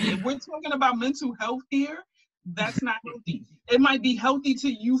me happy. If we're talking about mental health here, that's not healthy. It might be healthy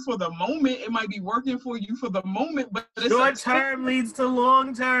to you for the moment. It might be working for you for the moment, but short term leads to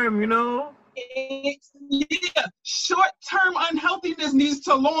long term, you know? Yeah, short-term unhealthiness leads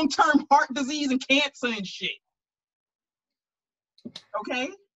to long-term heart disease and cancer and shit. Okay?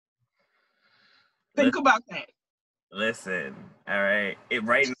 Think about that. Listen, all right.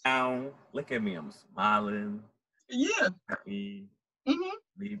 Right now, look at me. I'm smiling. Yeah. Happy.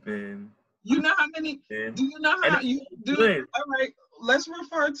 Sleeping. You know how many? Do you know how you do? Good. All right. Let's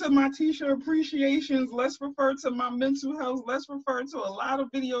refer to my Teesha appreciations. Let's refer to my mental health. Let's refer to a lot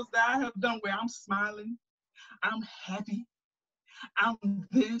of videos that I have done where I'm smiling. I'm happy. I'm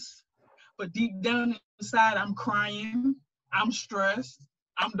this, but deep down inside, I'm crying, I'm stressed,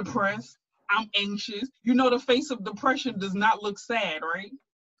 I'm depressed, I'm anxious. You know, the face of depression does not look sad, right?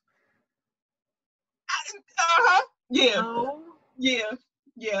 Uh-huh. Yeah, No. yeah,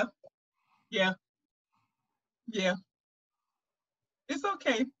 yeah, yeah, yeah. It's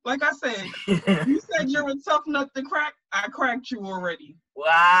okay. Like I said, you said you're a tough nut to crack. I cracked you already.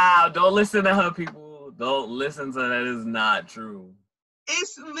 Wow, don't listen to her, people. Don't listen to that. Is not true.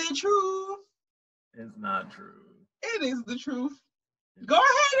 It's the truth. It's not true. It is the truth. Go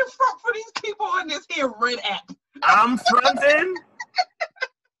ahead and front for these people on this here red app. I'm fronting.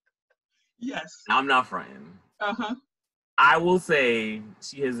 Yes. I'm not fronting. Uh-huh. I will say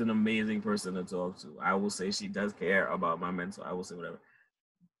she is an amazing person to talk to. I will say she does care about my mental. I will say whatever.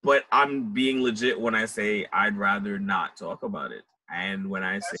 But I'm being legit when I say I'd rather not talk about it. And when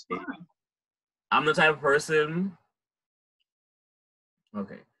I say I'm the type of person.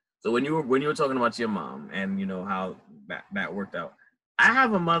 Okay. So when you were talking about your mom and you know how that worked out, I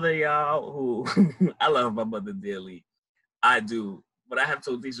have a mother, y'all, who I love my mother dearly. I do. But I have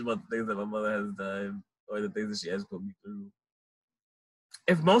told Teesha about the things that my mother has done or the things that she has put me through.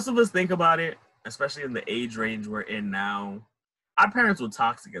 If most of us think about it, especially in the age range we're in now, our parents were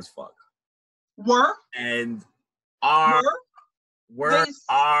toxic as fuck. Were? And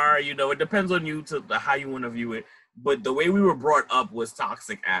you know, it depends on you to how you want to view it. But the way we were brought up was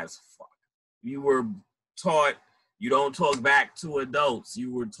toxic as fuck. You were taught you don't talk back to adults.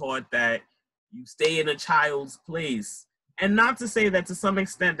 You were taught that you stay in a child's place. And not to say that to some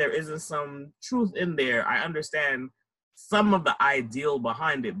extent there isn't some truth in there. I understand some of the ideal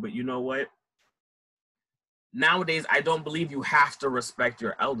behind it, but you know what? Nowadays, I don't believe you have to respect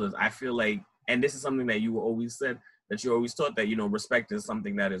your elders. I feel like, and this is something that you always said, that you always taught that, you know, respect is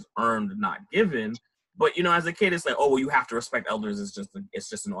something that is earned, not given. But, you know, as a kid, it's like, oh, well, you have to respect elders. It's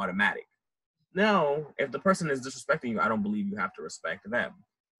just an automatic. No, if the person is disrespecting you, I don't believe you have to respect them.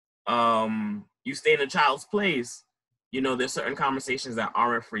 You stay in a child's place. You know, there's certain conversations that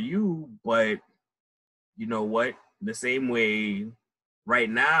aren't for you, but you know what? The same way right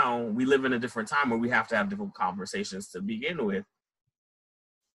now, we live in a different time where we have to have different conversations to begin with.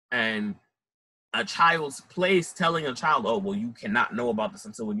 And a child's place, telling a child, oh, well, you cannot know about this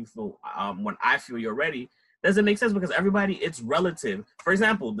until when I feel you're ready, doesn't make sense because everybody, it's relative. For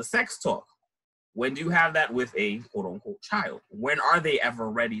example, the sex talk. When do you have that with a quote unquote child? When are they ever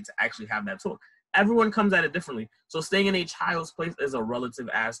ready to actually have that talk? Everyone comes at it differently. So staying in a child's place is a relative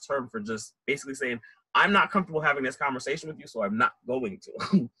ass term for just basically saying, I'm not comfortable having this conversation with you, so I'm not going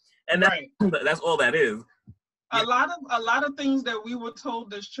to. And that's all that is. A lot of things that we were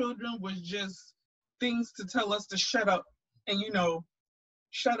told as children was just things to tell us to shut up and, you know,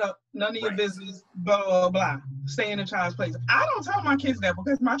 shut up, none of your business, blah, blah, blah. Stay in a child's place. I don't tell my kids that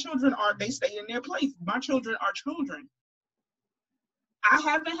because my children they stay in their place. My children are children. I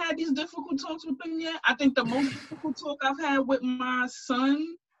haven't had these difficult talks with them yet. I think the most difficult talk I've had with my son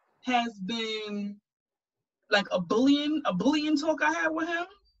has been like a bullying talk I had with him.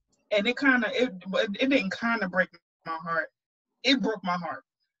 And it didn't kind of break my heart. It broke my heart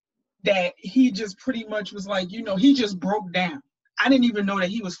that he just pretty much was like, you know, he just broke down. I didn't even know that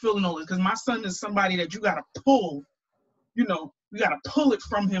he was feeling all this because my son is somebody that you got to pull, you know, you got to pull it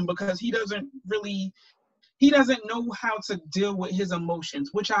from him because he doesn't know how to deal with his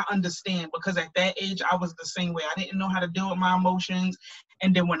emotions, which I understand because at that age, I was the same way. I didn't know how to deal with my emotions.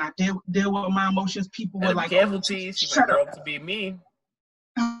 And then when I deal with my emotions, people were like, careful, Teesha, you might grow up to be me.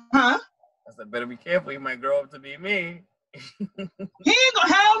 Huh? I said, better be careful, you might grow up to be me. He ain't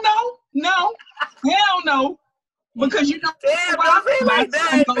gonna, hell no. Because you know, damn, don't say like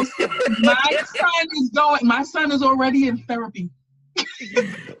that. My son is already in therapy.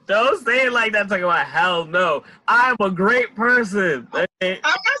 Don't say it like that. Talking about hell no. I'm a great person. I'm not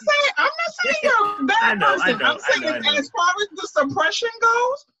saying you're a bad person. I'm saying as far as the suppression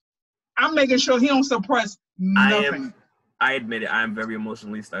goes, I'm making sure he don't suppress nothing. I admit it. I am very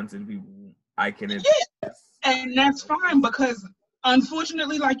emotionally stunted. People, I can admit this. And that's fine because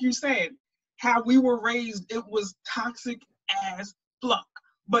unfortunately, like you said, how we were raised, it was toxic as fuck.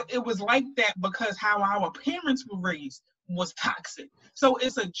 But it was like that because how our parents were raised was toxic. So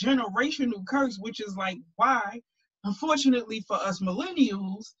it's a generational curse, which is like why, unfortunately for us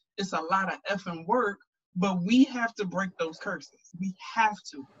millennials, it's a lot of effing work, but we have to break those curses. We have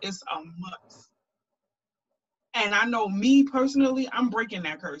to. It's a must. And I know me personally, I'm breaking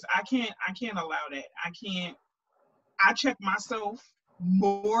that curse. I can't allow that. I check myself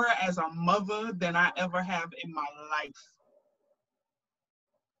more as a mother than I ever have in my life.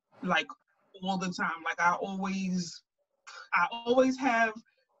 Like all the time. Like I always I always have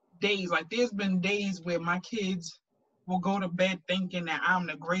days, like there's been days where my kids will go to bed thinking that I'm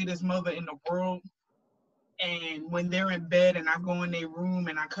the greatest mother in the world. And when they're in bed and I go in their room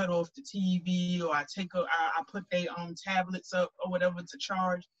and I cut off the TV or I put their tablets up or whatever to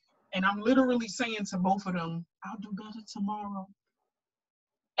charge, and I'm literally saying to both of them, I'll do better tomorrow.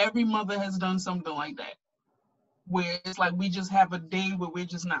 Every mother has done something like that, where it's like we just have a day where we're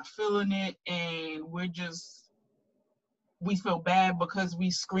just not feeling it, and we feel bad because we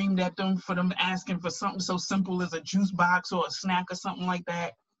screamed at them for them asking for something so simple as a juice box or a snack or something like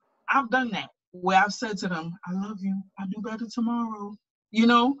that. I've done that, where I've said to them, I love you, I'll do better tomorrow.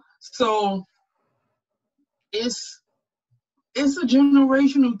 So it's a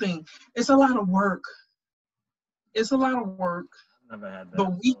generational thing. It's a lot of work. Never had that.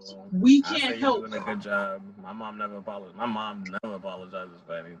 But we can't you're help. doing a good job. My mom never apologizes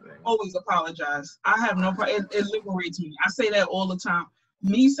for anything. Always apologize. I have no problem. It liberates me. I say that all the time.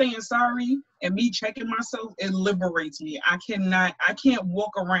 Me saying sorry and me checking myself, it liberates me. I can't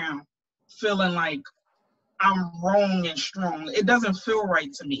walk around feeling like I'm wrong and strong. It doesn't feel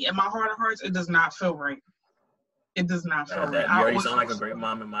right to me. In my heart of hearts, it does not feel right. It does not feel right. You already sound like a great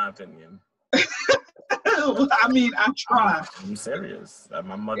mom in my opinion. I mean, I try. I'm serious.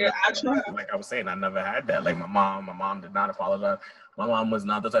 My mother, yeah, I try. Like I was saying, I never had that. Like my mom did not apologize. My mom was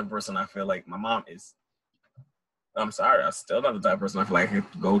not the type of person I feel like my mom is. I'm sorry, I'm still not the type of person I feel like I can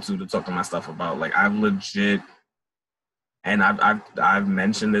go to talk to my stuff about. Like I've legit, and I've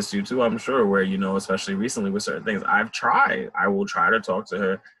mentioned this to you too, I'm sure, where, especially recently with certain things, I will try to talk to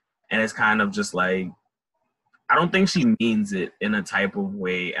her, and it's kind of just like, I don't think she means it in a type of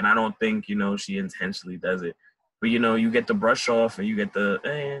way, and I don't think, she intentionally does it. But, you get the brush off and you get the,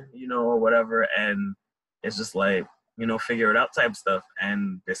 or whatever, and it's just like, figure it out type stuff.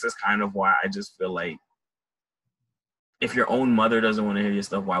 And this is kind of why I just feel like if your own mother doesn't want to hear your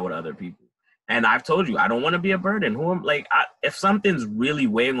stuff, why would other people? And I've told you, I don't want to be a burden. If something's really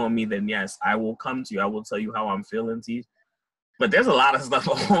weighing on me, then yes, I will come to you. I will tell you how I'm feeling, Teesha. But there's a lot of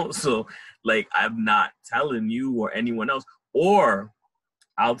stuff also, like, I'm not telling you or anyone else. Or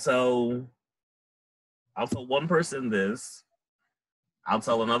I'll tell one person this, I'll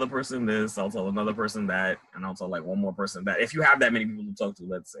tell another person this, I'll tell another person that, and I'll tell like one more person that. If you have that many people to talk to,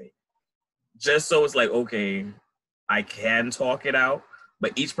 let's say. Just so it's like, okay, I can talk it out,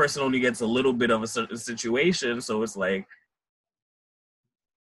 but each person only gets a little bit of a certain situation, so it's like,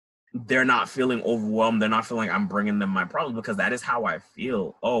 they're not feeling overwhelmed. They're not feeling like I'm bringing them my problems, because that is how I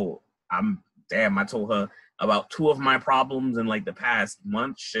feel. Oh, I told her about 2 of my problems in like the past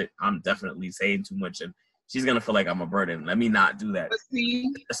month. Shit, I'm definitely saying too much, and she's going to feel like I'm a burden. Let me not do that. But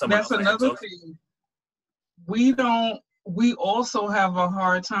see, that's another thing. We also have a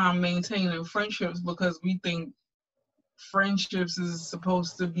hard time maintaining friendships because we think friendships is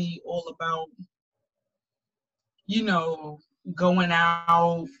supposed to be all about, going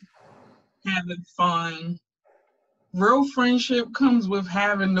out, having fun. Real friendship comes with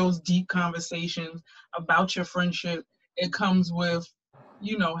having those deep conversations about your friendship. It comes with,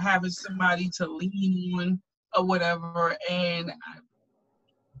 having somebody to lean on or whatever. And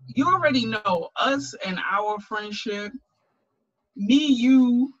you already know us and our friendship. Me,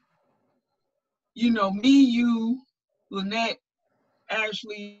 you, Lynette,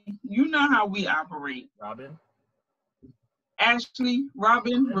 Ashley, you know how we operate. Robin? Ashley,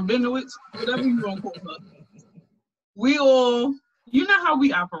 Robin, Rabinowitz, whatever you want to call her. We all, you know how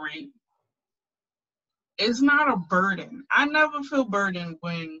we operate. It's not a burden. I never feel burdened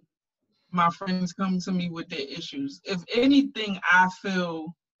when my friends come to me with their issues. If anything, I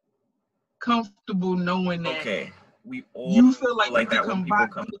feel comfortable knowing that we all you feel like you can confide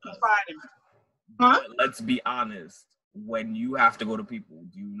in me. Huh? But let's be honest. When you have to go to people,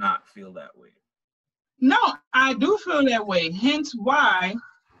 do you not feel that way? No, I do feel that way. Hence why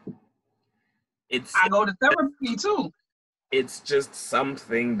I go to therapy too. It's just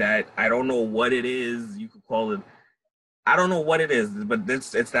something that I don't know what it is. You could call it, I don't know what it is, but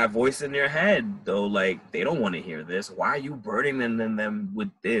it's that voice in your head, though. Like, they don't want to hear this. Why are you burdening them with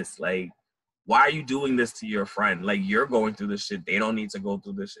this? Like, why are you doing this to your friend? Like, you're going through this shit. They don't need to go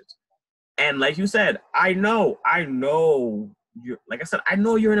through this shit. And like you said, I know you're, like I said, I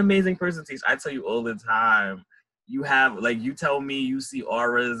know you're an amazing person, Teesha. I tell you all the time. You have, like, you tell me you see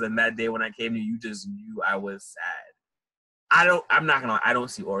auras, and that day when I came to you just knew I was sad. I'm not gonna lie, I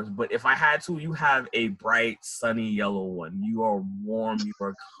don't see auras, but if I had to, you have a bright, sunny yellow one. You are warm, you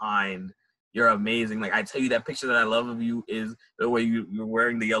are kind, you're amazing. Like, I tell you, that picture that I love of you is the way you're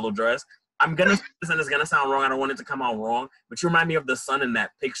wearing the yellow dress. I'm gonna say this, and it's gonna sound wrong. I don't want it to come out wrong, but you remind me of the sun in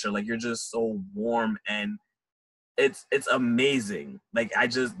that picture. Like, you're just so warm, and it's amazing. Like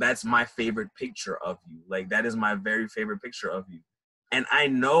that's my favorite picture of you. Like that is my very favorite picture of you. And I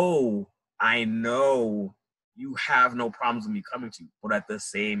know you have no problems with me coming to you, but at the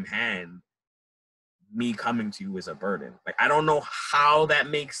same hand, me coming to you is a burden. Like I don't know how that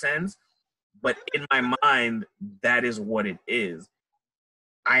makes sense, but in my mind, that is what it is.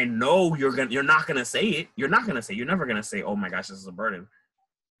 I know you're not gonna say it. You're never gonna say, oh my gosh, this is a burden.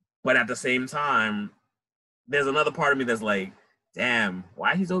 But at the same time, there's another part of me that's like, damn,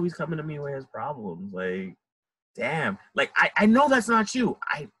 why he's always coming to me with his problems? Like, damn. Like I know that's not you.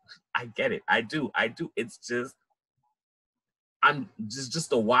 I get it. I do. It's just I'm just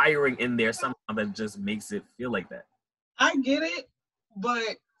the wiring in there somehow that just makes it feel like that. I get it,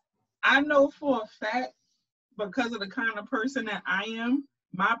 but I know for a fact, because of the kind of person that I am,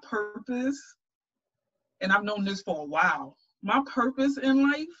 my purpose, and I've known this for a while, my purpose in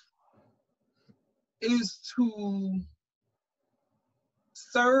life is to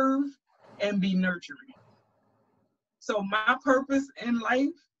serve and be nurturing. So my purpose in life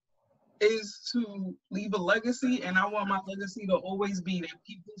is to leave a legacy, and I want my legacy to always be that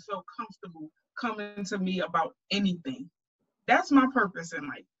people feel comfortable coming to me about anything. That's my purpose in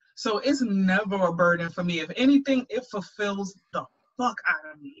life. So it's never a burden for me. If anything, it fulfills the fuck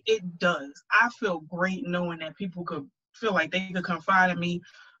out of me. It does. I feel great knowing that people could feel like they could confide in me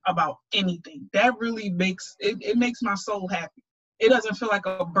about anything. That really makes it makes my soul happy. It doesn't feel like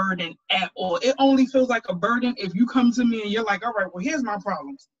a burden at all. It only feels like a burden if you come to me and you're like, all right, well, here's my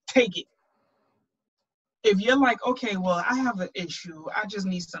problems. Take it. If you're like, okay, well, I have an issue. I just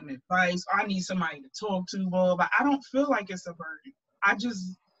need some advice. Or I need somebody to talk to, but I don't feel like it's a burden.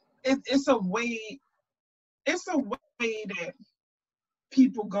 It's a way that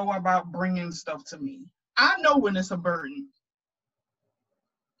people go about bringing stuff to me. I know when it's a burden.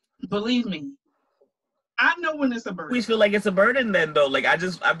 Believe me. I know when it's a burden. We feel like it's a burden then though. Like I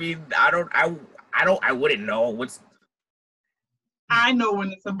wouldn't know what's. I know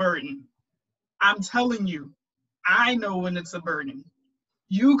when it's a burden. I'm telling you, I know when it's a burden.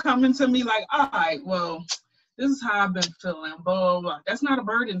 You coming to me like, all right, well, this is how I've been feeling, blah, blah, blah. That's not a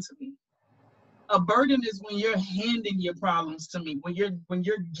burden to me. A burden is when you're handing your problems to me, when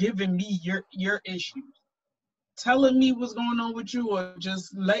you're giving me your issues. Telling me what's going on with you or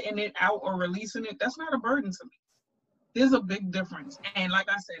just letting it out or releasing it, that's not a burden to me. There's a big difference. And like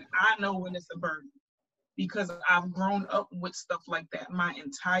I said, I know when it's a burden because I've grown up with stuff like that my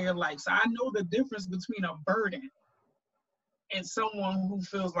entire life. So I know the difference between a burden and someone who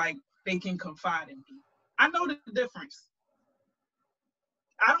feels like they can confide in me. I know the difference.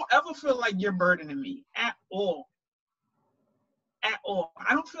 I don't ever feel like you're burdening me at all. At all.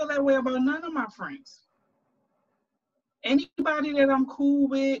 I don't feel that way about none of my friends. Anybody that I'm cool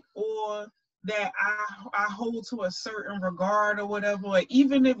with or that I hold to a certain regard or whatever, or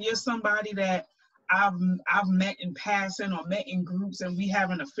even if you're somebody that I've met in passing or met in groups and we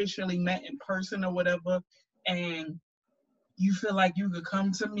haven't officially met in person or whatever, and you feel like you could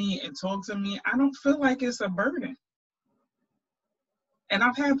come to me and talk to me, I don't feel like it's a burden. And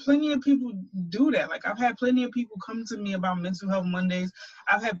I've had plenty of people do that. Like I've had plenty of people come to me about Mental Health Mondays.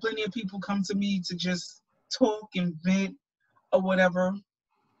 I've had plenty of people come to me to just talk and vent or whatever.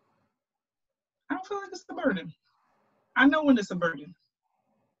 I don't feel like it's a burden. I know when it's a burden.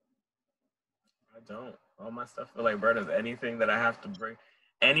 I don't. All my stuff feel like burdens. Anything that I have to bring,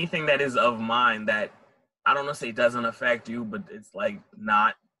 anything that is of mine that I don't want to say doesn't affect you, but it's like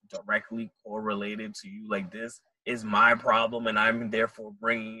not directly correlated to you. Like this is my problem, and I'm therefore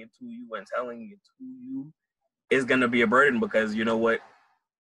bringing it to you and telling it to you is gonna be a burden because you know what?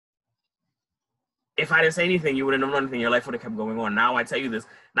 If I didn't say anything, you wouldn't have known anything. Your life would have kept going on. Now I tell you this,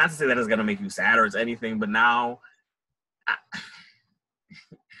 not to say that it's gonna make you sad or it's anything, but now,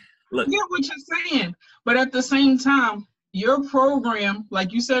 look. I get what you're saying, but at the same time, your program,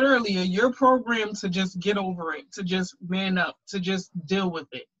 like you said earlier, your program to just get over it, to just man up, to just deal with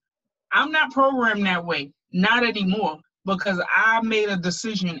it. I'm not programmed that way, not anymore, because I made a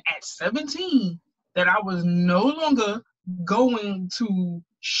decision at 17 that I was no longer going to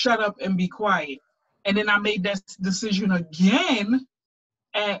shut up and be quiet. And then I made that decision again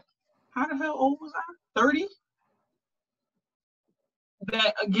at, how the hell old was I? 30?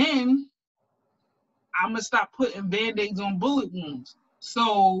 That again, I'm going to stop putting Band-Aids on bullet wounds.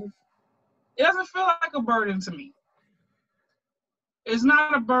 So it doesn't feel like a burden to me. It's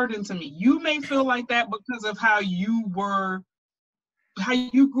not a burden to me. You may feel like that because of how you grew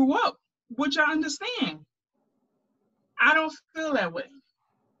up, which I understand. I don't feel that way.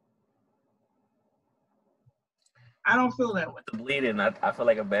 I don't feel that way. The bleeding, I feel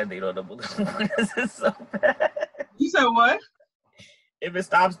like a Band-Aid on the bullet wound. This is so bad. You said what? If it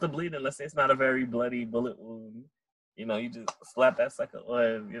stops the bleeding, let's say it's not a very bloody bullet wound, you know, you just slap that sucker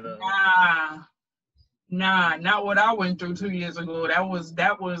on, you know. Nah, not what I went through 2 years ago. That was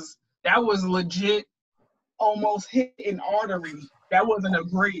legit, almost hit an artery. That wasn't a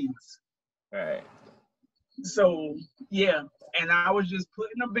graze. Right. So yeah, and I was just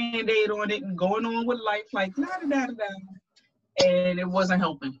putting a Band-Aid on it and going on with life like da da da da, and it wasn't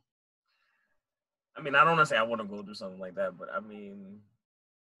helping. I mean, I don't want to say I want to go through something like that, but I mean,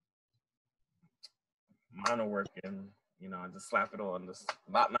 mine are working. You know, I just slap it on. Just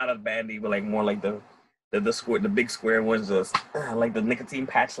not a Band-Aid, but like more like the square, the big square ones, just like the nicotine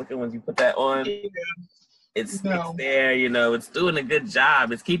patch looking ones. You put that on, Yeah. it's there. You know, it's doing a good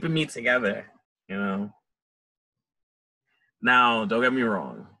job. It's keeping me together. You know. Now, don't get me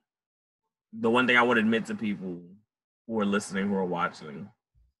wrong. The one thing I would admit to people who are listening, who are watching,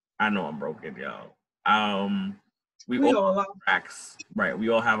 I know I'm broken, y'all. We all have cracks, right? We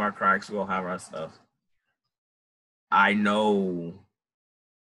all have our cracks. We all have our stuff. I know.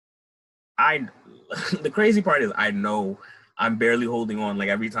 The crazy part is I know I'm barely holding on. Like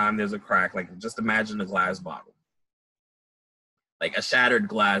every time there's a crack, like just imagine a glass bottle, like a shattered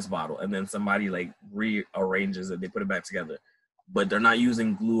glass bottle, and then somebody like rearranges it. They put it back together, but they're not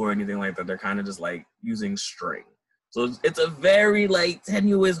using glue or anything like that. They're kind of just like using string. So it's a very like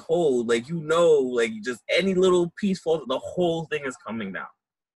tenuous hold. Like, you know, like just any little piece falls, the whole thing is coming down.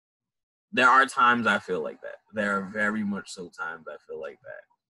 There are times I feel like that. There are very much so times I feel like that.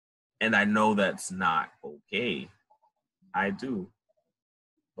 And I know that's not okay. I do.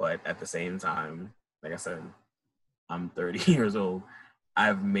 But at the same time, like I said, I'm 30 years old.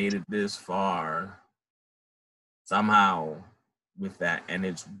 I've made it this far somehow with that, and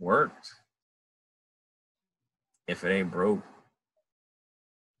it's worked. If it ain't broke,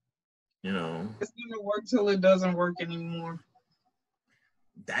 you know. It's gonna work till it doesn't work anymore.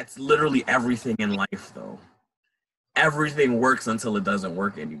 That's literally everything in life, though. Everything works until it doesn't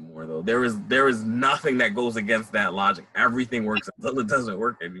work anymore, though. There is nothing that goes against that logic. Everything works until it doesn't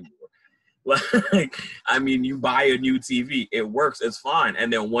work anymore. Like, I mean, you buy a new TV, it works, it's fine,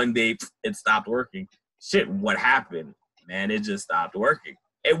 and then one day it stopped working. Shit, what happened? Man, it just stopped working.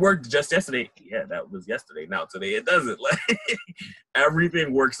 It worked just yesterday. Yeah, that was yesterday. Now today it doesn't. Like,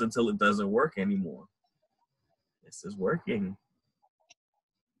 everything works until it doesn't work anymore. This is working.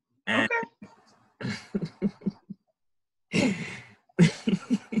 And okay.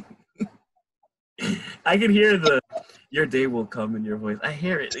 I can hear your day will come in your voice. I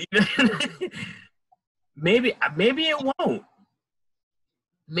hear it. Maybe it won't.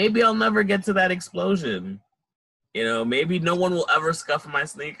 Maybe I'll never get to that explosion. You know, maybe no one will ever scuff my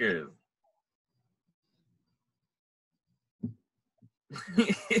sneakers.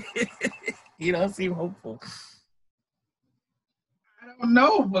 You don't seem hopeful. I don't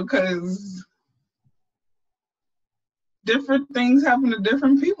know, because different things happen to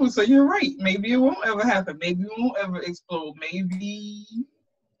different people. So you're right. Maybe it won't ever happen. Maybe it won't ever explode. Maybe,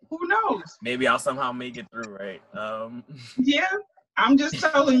 who knows? Maybe I'll somehow make it through, right? Yeah, I'm just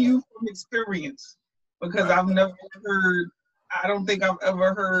telling you from experience, because right. I don't think I've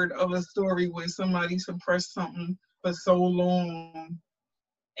ever heard of a story where somebody suppressed something for so long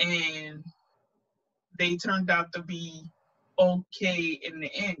and they turned out to be okay in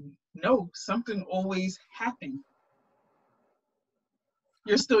the end. No, something always happened.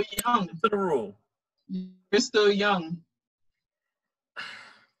 You're still young. To the rule. You're still young.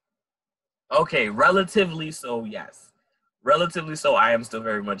 Okay, relatively so, yes. Relatively so, I am still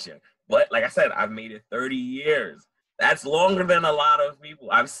very much young. But like I said, I've made it 30 years. That's longer than a lot of people.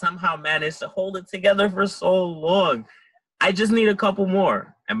 I've somehow managed to hold it together for so long. I just need a couple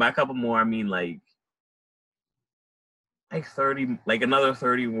more. And by a couple more, I mean like 30, like another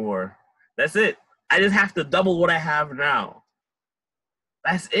 30 more. That's it. I just have to double what I have now.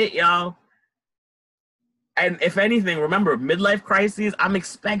 That's it, y'all. And if anything, remember, midlife crises, I'm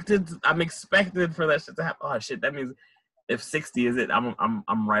expected for that shit to happen. Oh shit, that means if 60 is it,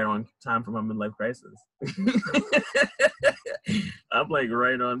 I'm right on time for my midlife crisis. I'm like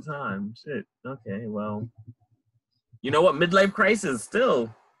right on time. Shit. Okay, well. You know what? Midlife crisis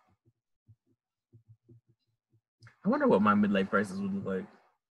still. I wonder what my midlife crisis would look like.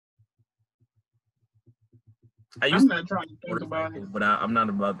 I'm not trying to think about it. But I'm not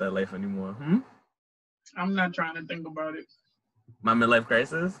about that life anymore. I'm not trying to think about it. My midlife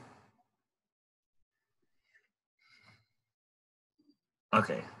crisis?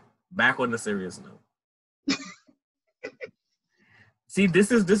 Okay. Back on the serious note. See,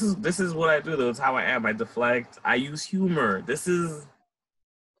 this is what I do though. It's how I am. I deflect. I use humor. This is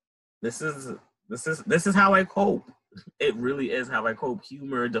This is how I cope. It really is how I cope.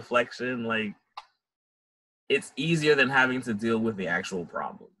 Humor, deflection, like it's easier than having to deal with the actual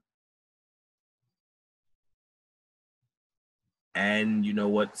problem. And you know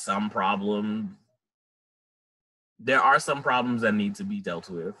what? There are some problems that need to be dealt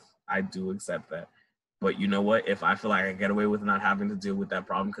with. I do accept that. But you know what? If I feel like I get away with not having to deal with that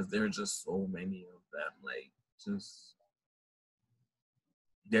problem, because there are just so many of them, like just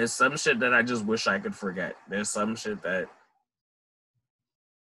there's some shit that I just wish I could forget. There's some shit that,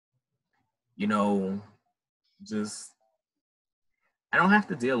 you know, just I don't have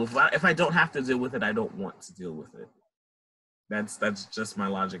to deal with. If I don't have to deal with it, I don't want to deal with it. That's just my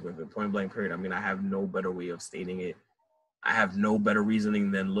logic with it. Point blank period. I mean, I have no better way of stating it. I have no better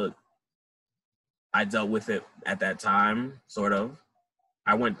reasoning than, look, I dealt with it at that time, sort of.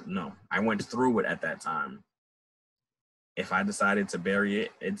 I went through it at that time. If I decided to bury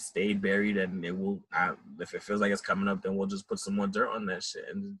it, it stayed buried, and it will. If it feels like it's coming up, then we'll just put some more dirt on that shit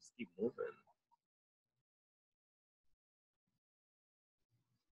and just keep moving.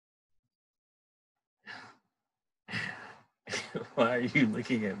 Why are you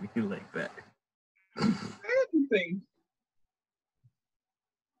looking at me like that? Anything.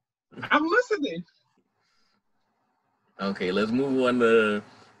 I'm listening. Okay, let's move on to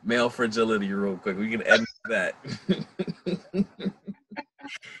male fragility real quick. We can end that.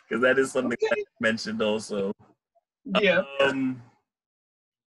 Because that is something that I mentioned also. Yeah.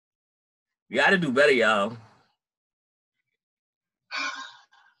 We got to do better, y'all.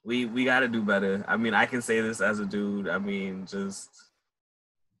 We got to do better. I mean, I can say this as a dude. I mean, just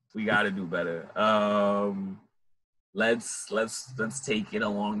we got to do better. Let's take it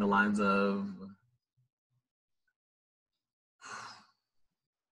along the lines of.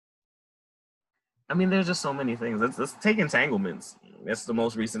 I mean, there's just so many things. Let's take entanglements. That's the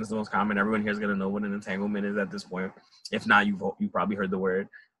most recent. It's the most common. Everyone here is gonna know what an entanglement is at this point. If not, you probably heard the word.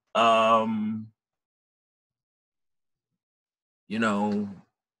 You know,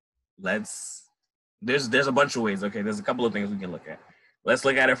 there's a bunch of ways. Okay, there's a couple of things we can look at. Let's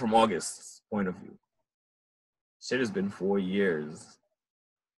look at it from August's point of view. Shit has been 4 years.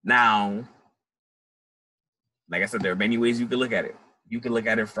 Now, like I said, there are many ways you could look at it. You can look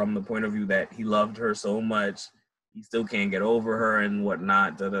at it from the point of view that he loved her so much, he still can't get over her and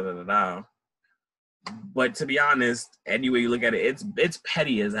whatnot, da-da-da-da-da. But to be honest, any way you look at it, it's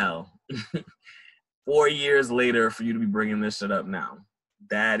petty as hell. 4 years later for you to be bringing this shit up now.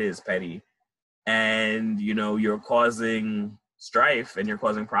 That is petty. And, you know, you're causing strife and you're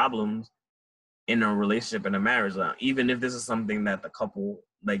causing problems in a relationship and a marriage. Even if this is something that the couple,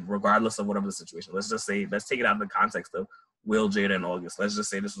 like, regardless of whatever the situation, let's take it out of the context of Will, Jada, and August. Let's just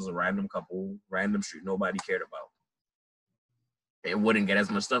say this was a random couple, random street nobody cared about. It wouldn't get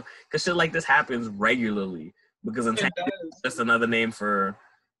as much stuff because shit like this happens regularly. Because entanglement is just another name for,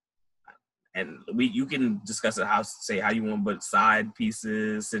 and you can discuss it how you want, but side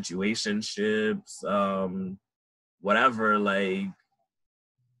pieces, situationships, whatever. Like,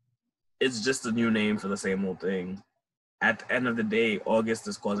 it's just a new name for the same old thing. At the end of the day, August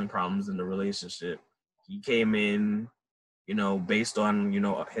is causing problems in the relationship. He came in, you know, based on, you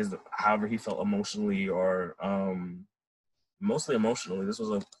know, however he felt emotionally or mostly emotionally. This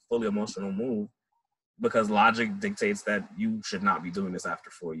was a fully emotional move because logic dictates that you should not be doing this after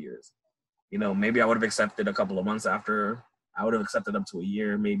 4 years. You know, maybe I would have accepted a couple of months after. I would have accepted up to a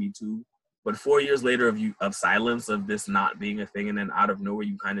year, maybe 2. But 4 years later of silence, of this not being a thing, and then out of nowhere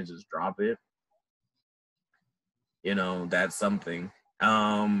you kind of just drop it. You know, that's something.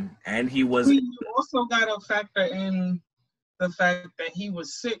 And he was. You also got to factor in the fact that he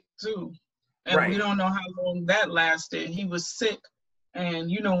was sick too. And right. We don't know how long that lasted. He was sick. And,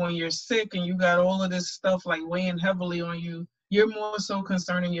 you know, when you're sick and you got all of this stuff like weighing heavily on you, you're more so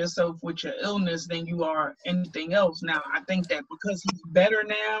concerning yourself with your illness than you are anything else. Now, I think that because he's better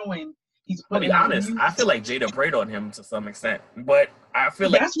now and he's putting out honest, I feel like Jada preyed on him to some extent. But I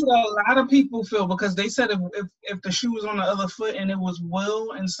feel like that's what a lot of people feel, because they said if the shoe was on the other foot and it was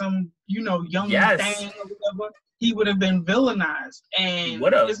Will and some, you know, young thing or whatever, he would have been villainized. And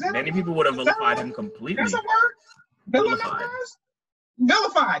would have. Many people would have vilified him completely. That's a word?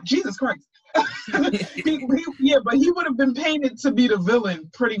 Vilified. Jesus Christ. But he would have been painted to be the villain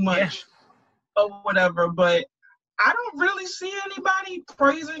pretty much or whatever. But I don't really see anybody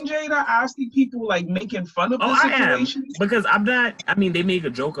praising Jada. I see people like making fun of the situation. Because I'm not, I mean, they make a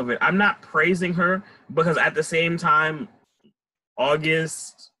joke of it. I'm not praising her because at the same time,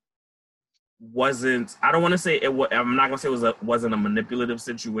 August wasn't, I don't want to say it was, I'm not going to say it wasn't a manipulative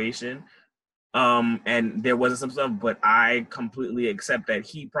situation, And there wasn't some stuff, but I completely accept that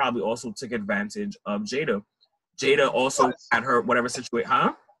he probably also took advantage of Jada. Jada also had her whatever situation,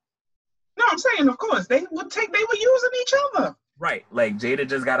 huh? No, I'm saying, of course, they were using each other. Right. Like Jada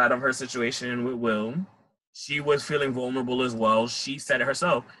just got out of her situation with Will. She was feeling vulnerable as well. She said it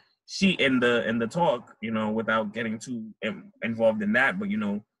herself. She in the talk, without getting too involved in that, but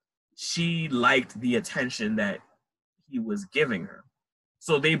she liked the attention that he was giving her.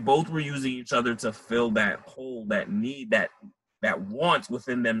 So they both were using each other to fill that hole, that need, that want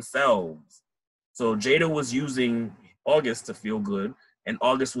within themselves. So Jada was using August to feel good, and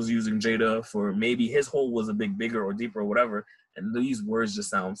August was using Jada for maybe his hole was a bit bigger or deeper or whatever. And these words just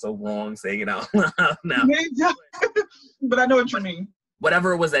sound so wrong saying it out loud now. But I know what you mean.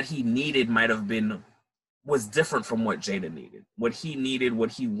 Whatever it was that he needed was different from what Jada needed. What he needed,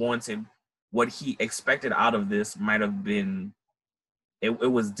 what he wanted, what he expected out of this might have been,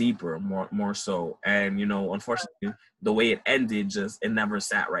 it was deeper, more so. And, unfortunately, the way it ended, it never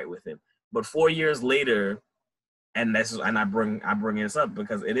sat right with him. But 4 years later, and I bring this up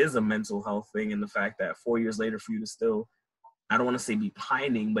because it is a mental health thing, and the fact that 4 years later for you to still, I don't want to say be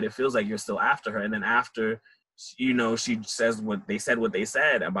pining, but it feels like you're still after her. And then after, she says what they said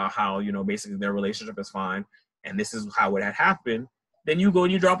about how, basically their relationship is fine and this is how it had happened. Then you go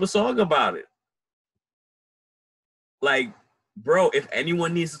and you drop a song about it. Like, bro, if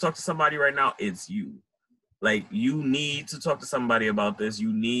anyone needs to talk to somebody right now, it's you. Like, you need to talk to somebody about this.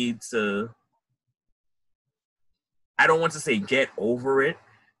 You need to, I don't want to say get over it,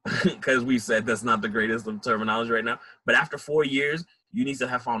 because we said that's not the greatest of terminology right now. But after 4 years, you need to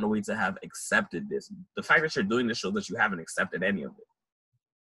have found a way to have accepted this. The fact that you're doing this shows that you haven't accepted any of it.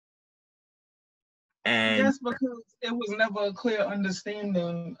 And yes, because it was never a clear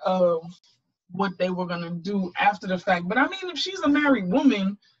understanding of what they were going to do after the fact. But I mean, if she's a married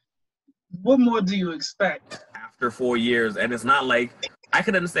woman, what more do you expect? After 4 years, and it's not like, I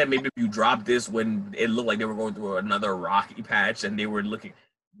could understand maybe if you dropped this when it looked like they were going through another rocky patch and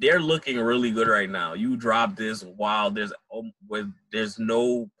they're looking really good right now. You drop this while there's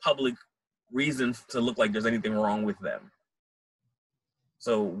no public reason to look like there's anything wrong with them.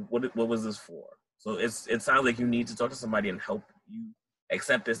 So what was this for? So it sounds like you need to talk to somebody and help you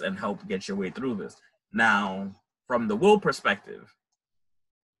accept this and help get your way through this. Now, from the Will perspective,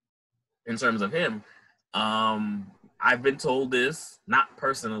 in terms of him, I've been told this, not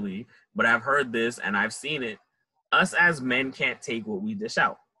personally, but I've heard this and I've seen it. Us as men can't take what we dish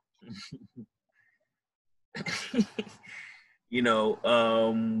out.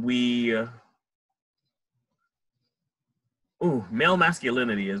 Male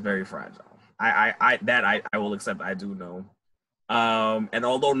masculinity is very fragile. I will accept. I do know. And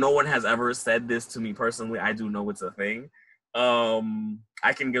although no one has ever said this to me personally, I do know it's a thing.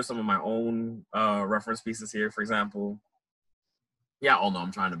 I can give some of my own reference pieces here. For example, yeah, all know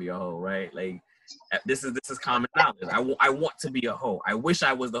I'm trying to be a hoe, right? Like, this is common knowledge. I want to be a hoe. I wish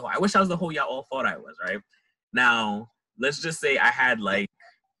I was the hoe. I wish I was the hoe y'all all thought I was, right? Now, let's just say I had like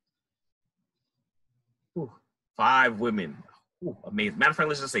 5 women. Amazing. Matter of fact,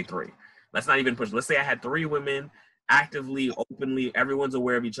 let's just say 3. Let's not even push. Let's say I had 3 women actively, openly. Everyone's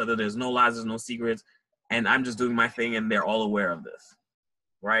aware of each other. There's no lies. There's no secrets. And I'm just doing my thing and they're all aware of this,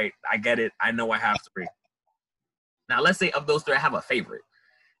 right? I get it. I know I have 3. Now, let's say of those 3, I have a favorite.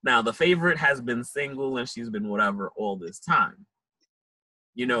 Now, the favorite has been single and she's been whatever all this time.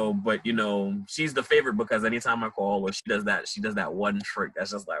 But she's the favorite because anytime I call her, she does that one trick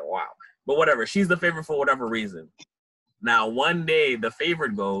that's just like, wow. But whatever, she's the favorite for whatever reason. Now, one day the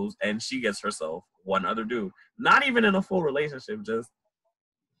favorite goes and she gets herself one other dude. Not even in a full relationship, just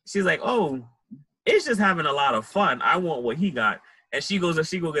she's like, oh, it's just having a lot of fun. I want what he got. And she goes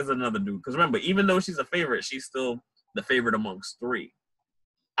gets another dude. Because remember, even though she's a favorite, she's still the favorite amongst 3.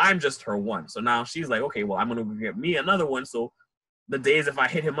 I'm just her one. So now she's like, okay, well, I'm going to get me another one. So the days if I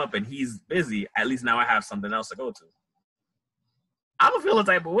hit him up and he's busy, at least now I have something else to go to. I'm going to feel a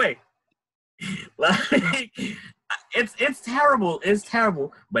type of way. Like, it's terrible. It's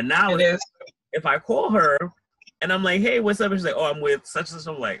terrible. But now if I call her and I'm like, hey, what's up? And she's like, oh, I'm with such and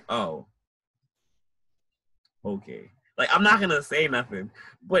such. I'm like, oh, okay. Like, I'm not going to say nothing,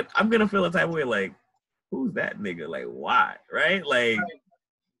 but I'm going to feel a type of way like, who's that nigga? Like, why? Right? Like,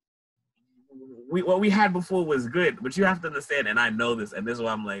 what we had before was good, but you have to understand, and I know this, and this is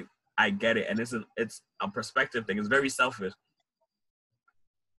why I'm like, I get it, and it's a perspective thing. It's very selfish.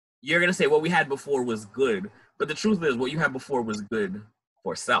 You're going to say what we had before was good, but the truth is what you had before was good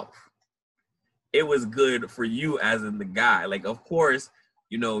for self. It was good for you as in the guy. Like, of course,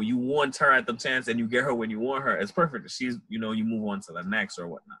 you want her at the chance and you get her when you want her. It's perfect. She's, you move on to the next or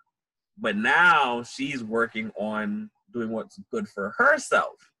whatnot. But now she's working on doing what's good for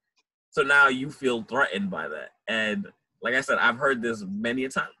herself. So now you feel threatened by that. And like I said, I've heard this many a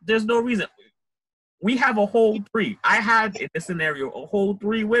time. There's no reason. We have a whole 3. I had in this scenario a whole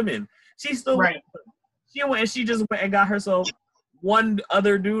 3 women. She still right. She went and she just went and got herself one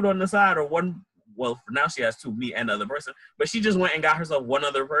other dude on the side, or one. Well, for now she has 2, me and another person. But she just went and got herself one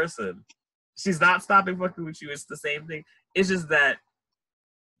other person. She's not stopping fucking with you. It's the same thing. It's just that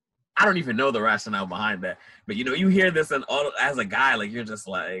I don't even know the rationale behind that. But you know, you hear this and all as a guy, like you're just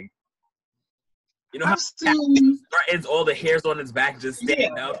like, you know, how threatens all the hairs on its back just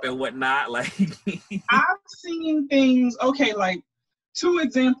stand up and whatnot. Like I've seen things. Okay, like 2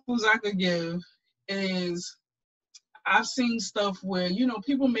 examples I could give is I've seen stuff where, you know,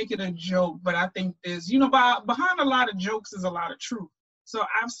 people make it a joke, but I think there's, you know, behind a lot of jokes is a lot of truth. So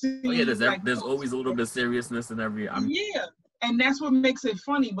I've seen. Oh yeah, there's always a little bit of seriousness in every. Yeah, and that's what makes it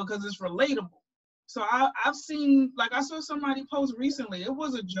funny because it's relatable. So I've seen, like, I saw somebody post recently. It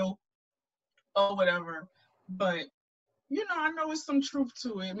was a joke or whatever, but you know, I know it's some truth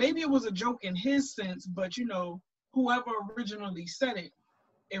to it. Maybe it was a joke in his sense, but you know, whoever originally said it,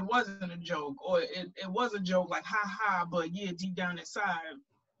 it wasn't a joke, or it was a joke, like ha ha, but yeah, deep down inside,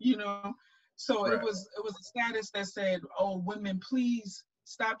 you know. So right. it was a status that said, "Oh, women, please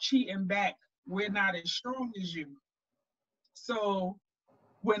stop cheating back. We're not as strong as you." So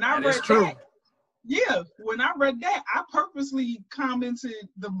when I read that, yeah, when I read that, I purposely commented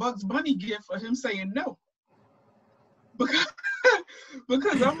the Bugs Bunny gift for him saying no,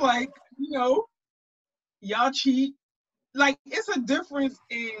 because I'm like, you know, y'all cheat. Like, it's a difference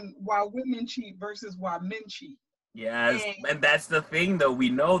in why women cheat versus why men cheat. Yes, and that's the thing, though. We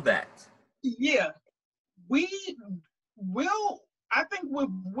know that. Yeah, we will. I think with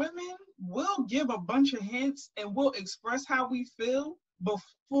women, we'll give a bunch of hints and we'll express how we feel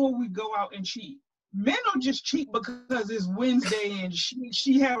before we go out and cheat. Men don't just cheat because it's Wednesday and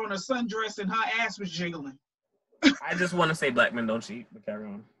she had on a sundress and her ass was jiggling. I just want to say black men don't cheat, but carry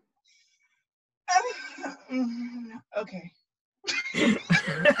on. Okay.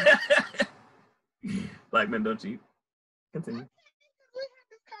 Black men don't cheat. Continue. We had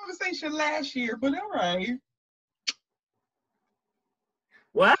this conversation last year, but all right.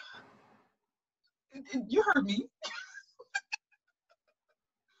 What? You heard me.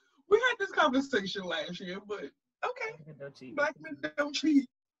 We had this conversation last year, but okay. Black men don't cheat.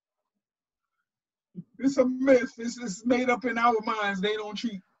 It's a myth. It's made up in our minds. They don't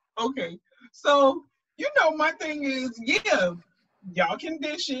cheat. Okay. So, you know, my thing is, yeah, y'all can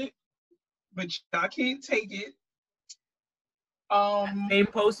dish it, but y'all can't take it. Same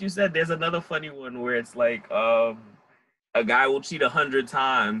post you said, there's another funny one where it's like, a guy will cheat 100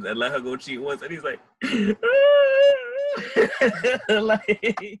 times and let her go cheat once, and he's like,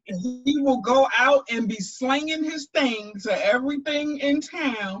 like, he will go out and be slinging his thing to everything in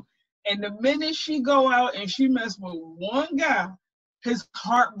town, and the minute she go out and she mess with one guy, his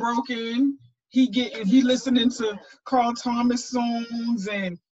heart broken. He listening to Carl Thomas songs,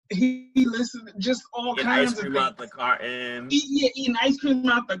 and he listened just all kinds of things. Eating ice cream out the carton. Eating ice cream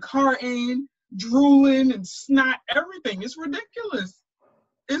out the carton, drooling and snot, everything. It's ridiculous.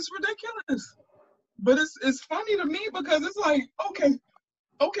 It's ridiculous. But it's funny to me because it's like, okay,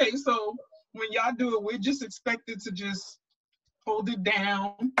 so when y'all do it, we're just expected to just hold it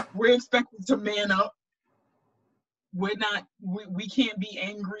down. We're expected to man up. We can't be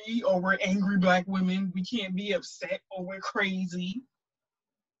angry, or we're angry black women. We can't be upset, or we're crazy.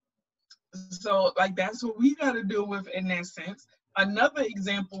 So, like, that's what we got to deal with in that sense. Another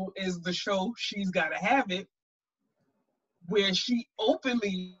example is the show She's Gotta Have It, where she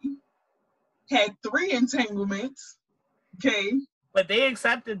openly had 3 entanglements, okay? But they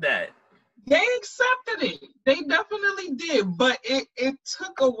accepted that. They accepted it. They definitely did, but it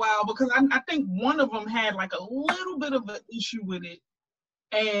took a while because I think one of them had like a little bit of an issue with it,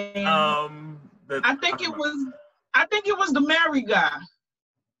 and I think it was the married guy.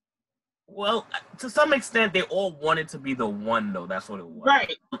 Well, to some extent, they all wanted to be the one, though. That's what it was.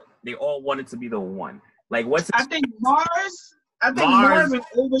 Right. They all wanted to be the one. Like, I think Mars and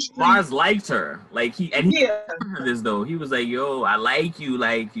Overstreet. Mars liked her. Like, he heard this, though. He was like, yo, I like you.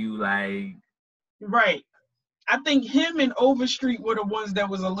 Right. I think him and Overstreet were the ones that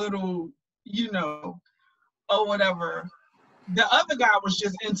was a little, you know, or whatever. The other guy was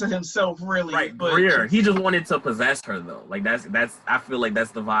just into himself, really. Right, Greer. He just wanted to possess her, though. Like, that's. I feel like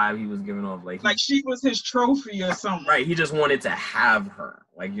that's the vibe he was giving off. Like she was his trophy or something. Right, he just wanted to have her.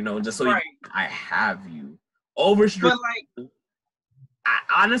 Like, you know, just so I have you. Overstreet. But, like,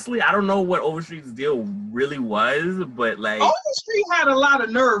 Honestly, I don't know what Overstreet's deal really was, but like Overstreet had a lot of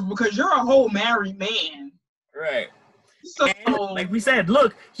nerve because you're a whole married man. right. So And like we said,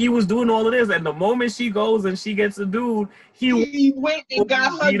 look, he was doing all of this, and the moment she goes and she gets a dude, he went and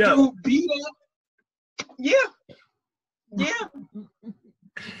got her dude beat up. Yeah.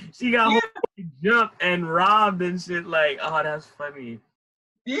 She got jumped and robbed and shit. Like, oh, that's funny.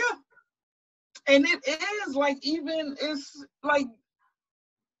 Yeah. And it is like, even it's like,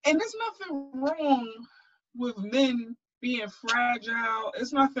 and there's nothing wrong with men being fragile.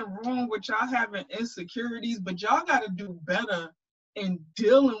 It's nothing wrong with y'all having insecurities, but y'all got to do better in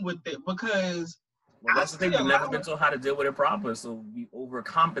dealing with it, because that's the thing. We've never been taught how to deal with it proper, so we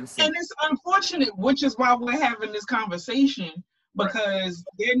overcompensate. And it's unfortunate, which is why we're having this conversation, because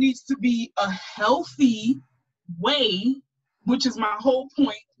there needs to be a healthy way, which is my whole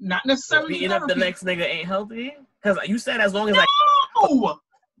point. Not necessarily beating up the next nigga ain't healthy, because you said as long as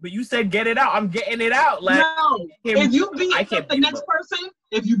but you said get it out. I'm getting it out. Like, no, if you beat up the next person,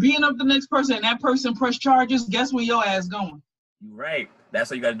 if you beating up the next person and that person press charges, guess where your ass going? You're right. That's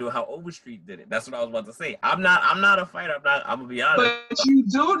how you got to do it. How Overstreet did it. That's what I was about to say. I'm not a fighter. I'm gonna be honest. But you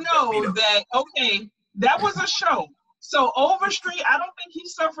do know that that was a show. So Overstreet, I don't think he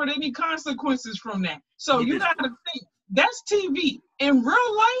suffered any consequences from that. So you got to think, that's TV. In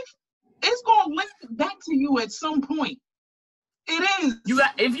real life, it's gonna link back to you at some point. It is.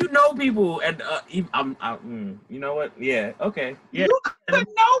 If you know people, and you know what? Yeah. Okay. Yeah. You could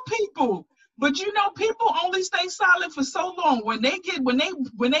know people. But you know, people only stay silent for so long. When they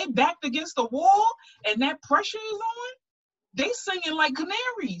backed against the wall and that pressure is on, they singing like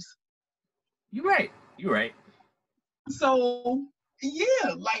canaries. You're right. So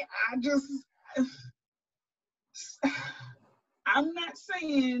yeah, like I'm not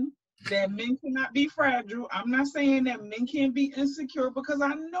saying that men cannot be fragile. I'm not saying that men can't be insecure, because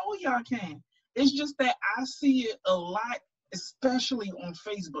I know y'all can. It's just that I see it a lot, especially on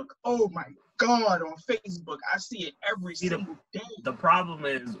Facebook. Oh my God, on Facebook, I see it every single day. The problem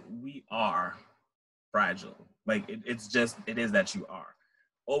is we are fragile. Like it is that you are.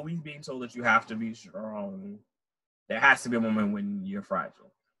 Always being told that you have to be strong. There has to be a moment when you're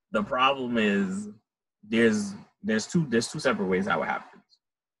fragile. The problem is there's two separate ways how it happens.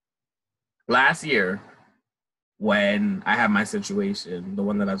 Last year, when I had my situation, the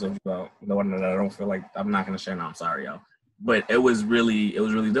one that I told you about, the one that I don't feel like I'm not gonna share now. I'm sorry, y'all. But it was really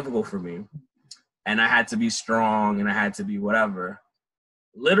difficult for me. And I had to be strong and I had to be whatever.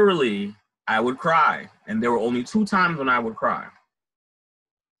 Literally, I would cry. And there were only 2 times when I would cry.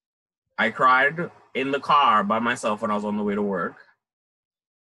 I cried in the car by myself when I was on the way to work.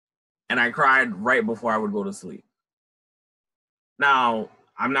 And I cried right before I would go to sleep. Now,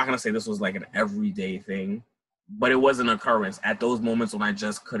 I'm not going to say this was like an everyday thing, but it was an occurrence at those moments when I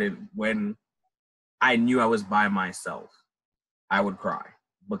just couldn't, when I knew I was by myself, I would cry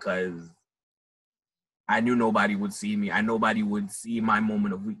because I knew nobody would see me. Nobody would see my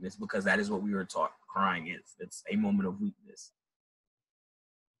moment of weakness, because that is what we were taught crying is. It's a moment of weakness.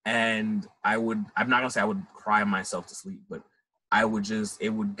 And I'm not going to say I would cry myself to sleep, but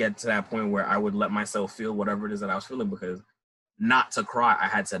it would get to that point where I would let myself feel whatever it is that I was feeling, because not to cry, I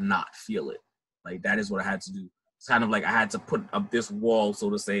had to not feel it. Like, that is what I had to do. It's kind of like I had to put up this wall, so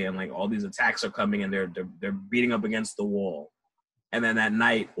to say, and like all these attacks are coming and they're beating up against the wall. And then at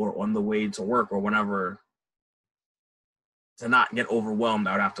night or on the way to work or whenever, to not get overwhelmed,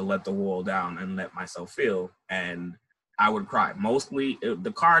 I would have to let the wall down and let myself feel. And I would cry. Mostly,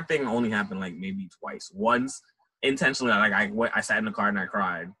 the car thing only happened like maybe twice. Once, intentionally, like I sat in the car and I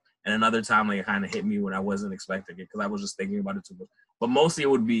cried. And another time, like, it kind of hit me when I wasn't expecting it, because I was just thinking about it too much. But mostly it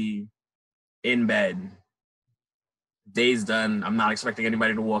would be in bed, day's done. I'm not expecting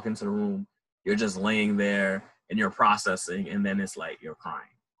anybody to walk into the room. You're just laying there and you're processing, and then it's like you're crying.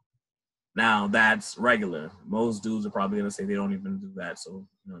 Now, that's regular. Most dudes are probably going to say they don't even do that, so,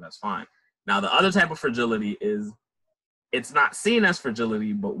 that's fine. Now, the other type of fragility is, it's not seen as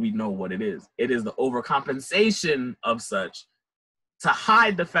fragility, but we know what it is. It is the overcompensation of such to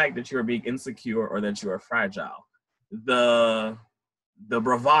hide the fact that you're being insecure or that you are fragile. The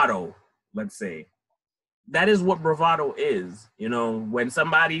bravado, let's say, that is what bravado is. When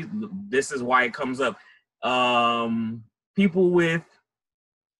somebody, this is why it comes up. People with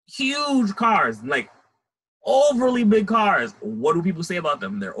huge cars, like overly big cars, what do people say about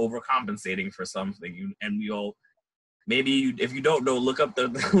them? They're overcompensating for something. And we all, maybe if you don't know, look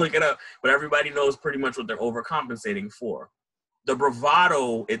it up. But everybody knows pretty much what they're overcompensating for. The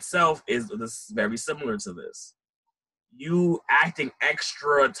bravado itself is very similar to this. You acting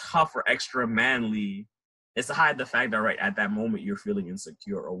extra tough or extra manly It's to hide the fact that right at that moment you're feeling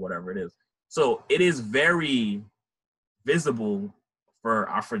insecure or whatever it is. So it is very visible for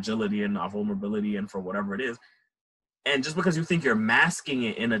our fragility and our vulnerability and for whatever it is. And just because you think you're masking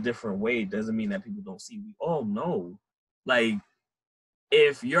it in a different way doesn't mean that people don't see. We all know. Like,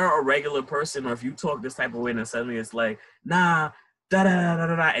 if you're a regular person or if you talk this type of way and then suddenly it's like, nah, da da da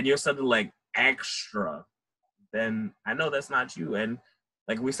da da, and you're suddenly like extra, then I know that's not you. And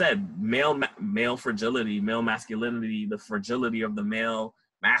like we said, male fragility, male masculinity, the fragility of the male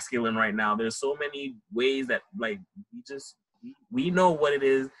masculine right now. There's so many ways that like we know what it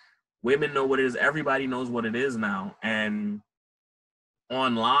is. Women know what it is. Everybody knows what it is now. And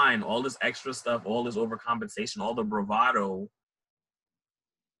online, all this extra stuff, all this overcompensation, all the bravado,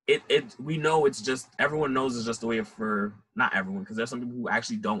 we know it's just, everyone knows it's just the way for, not everyone, because there's some people who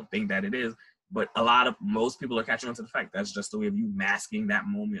actually don't think that it is, but most people are catching on to the fact that's just the way of you masking that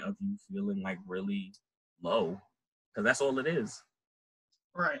moment of you feeling like really low, because that's all it is.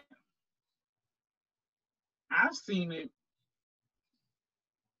 Right. I've seen it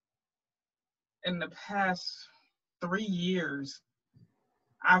in the past 3 years.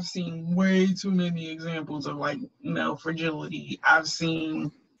 I've seen way too many examples of like male fragility. I've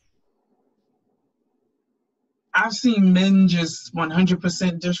seen men just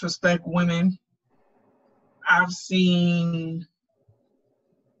 100% disrespect women. I've seen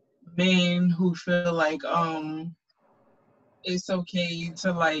men who feel like it's okay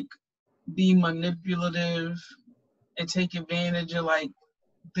to like be manipulative and take advantage of like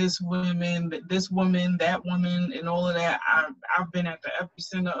this woman, that woman, and all of that. I've been at the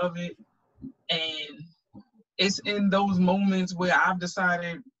epicenter of it, and it's in those moments where I've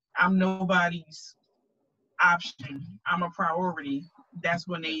decided I'm nobody's option. I'm a priority. That's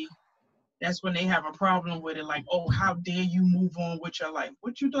when they have a problem with it. Like, oh, how dare you move on with your life?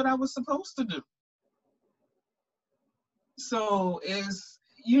 What you thought I was supposed to do? So it's,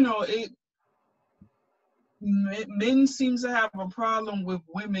 men seem to have a problem with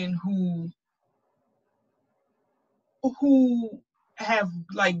women who have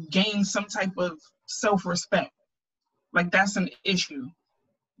like gained some type of self-respect. Like that's an issue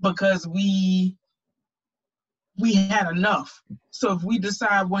because we had enough. So if we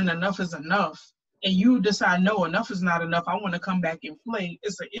decide when enough is enough and you decide, no, enough is not enough, I want to come back and play,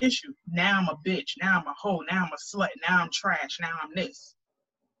 it's an issue. Now I'm a bitch. Now I'm a hoe. Now I'm a slut. Now I'm trash. Now I'm this.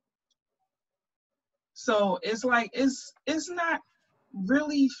 So it's like, it's not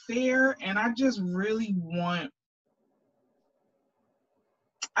really fair. And I just really want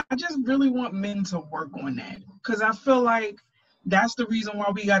men to work on that. Because I feel like that's the reason why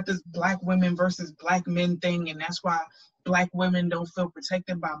we got this black women versus black men thing. And that's why black women don't feel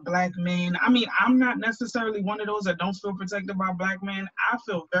protected by black men. I mean, I'm not necessarily one of those that don't feel protected by black men. I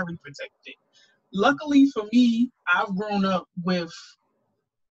feel very protected. Luckily for me, I've grown up with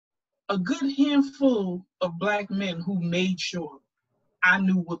a good handful of black men who made sure I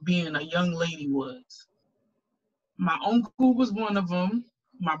knew what being a young lady was. My uncle was one of them.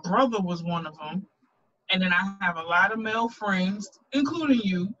 My brother was one of them. And then I have a lot of male friends, including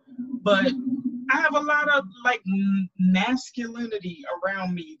you, but I have a lot of like masculinity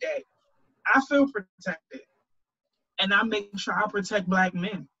around me that I feel protected. And I make sure I protect black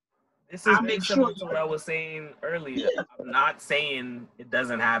men. This is very similar to what I was saying earlier. Yeah. I'm not saying it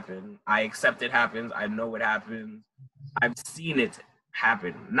doesn't happen. I accept it happens. I know it happens. I've seen it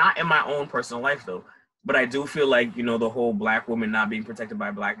happen. Not in my own personal life though. But I do feel like, the whole black woman not being protected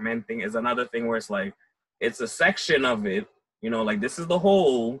by black men thing is another thing where it's like, it's a section of it, like this is the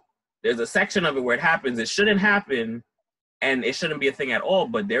whole, there's a section of it where it happens. It shouldn't happen and it shouldn't be a thing at all.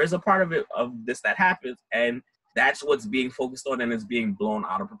 But there is a part of it, of this that happens. And that's what's being focused on and it's being blown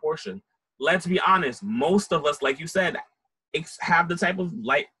out of proportion. Let's be honest. Most of us, like you said, have the type of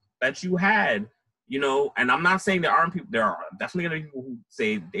life that you had. And I'm not saying there aren't people, there are definitely going to be people who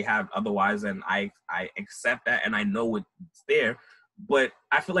say they have otherwise, and I accept that, and I know it's there, but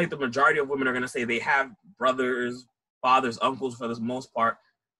I feel like the majority of women are going to say they have brothers, fathers, uncles for the most part,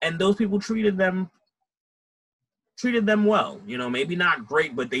 and those people treated them well, maybe not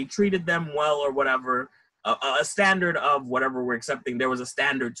great, but they treated them well or whatever, a standard of whatever we're accepting, there was a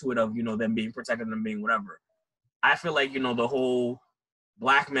standard to it of, them being protected and being whatever. I feel like, the whole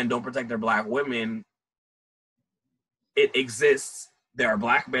black men don't protect their black women, it exists. There are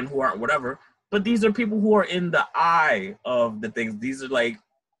black men who aren't whatever, but these are people who are in the eye of the things. These are like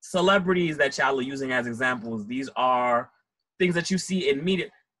celebrities that y'all are using as examples. These are things that you see in media.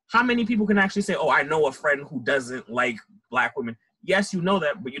 How many people can actually say, oh, I know a friend who doesn't like black women? Yes, you know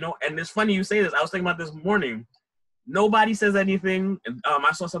that, but and it's funny you say this. I was thinking about this morning. Nobody says anything.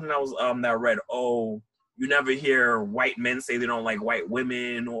 I saw something that was that read, oh, You never hear white men say they don't like white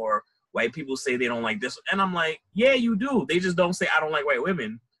women, or white people say they don't like this. And I'm like, yeah, you do. They just don't say I don't like white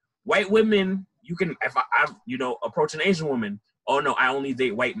women. White women, you can, if I approach an Asian woman, oh no, I only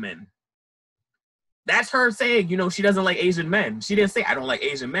date white men. That's her saying, she doesn't like Asian men. She didn't say I don't like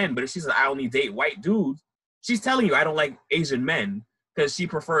Asian men, but if she says I only date white dudes, she's telling you I don't like Asian men because she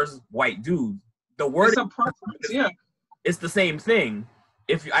prefers white dudes. The word it's a preference, yeah. It's the same thing.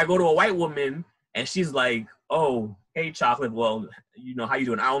 If I go to a white woman and she's like, oh, hey, chocolate, well, how you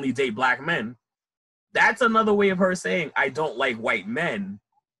doing? I only date black men. That's another way of her saying I don't like white men.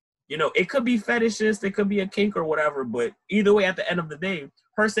 It could be fetishist, it could be a kink or whatever, but either way, at the end of the day,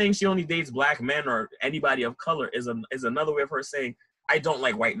 her saying she only dates black men or anybody of color is another way of her saying I don't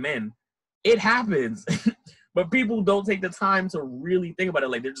like white men. It happens, but people don't take the time to really think about it.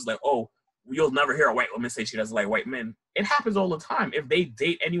 Like, they're just like, oh, you'll never hear a white woman say she doesn't like white men. It happens all the time. If they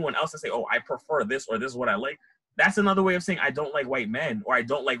date anyone else and say, oh, I prefer this or this is what I like, that's another way of saying I don't like white men or I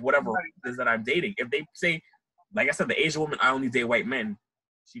don't like whatever it is that I'm dating. If they say, like I said, the Asian woman, I only date white men,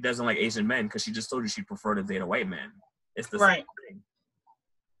 she doesn't like Asian men because she just told you she'd prefer to date a white man. It's the same thing.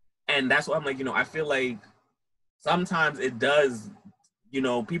 And that's why I'm like, I feel like sometimes it does,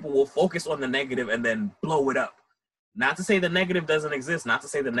 people will focus on the negative and then blow it up. Not to say the negative doesn't exist, not to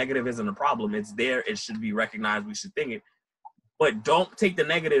say the negative isn't a problem. It's there, it should be recognized, we should think it. But don't take the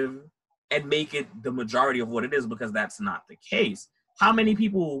negative and make it the majority of what it is, because that's not the case. How many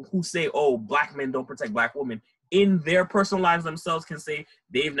people who say, oh, black men don't protect black women, in their personal lives themselves can say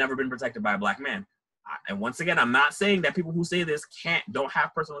they've never been protected by a black man? And once again, I'm not saying that people who say this don't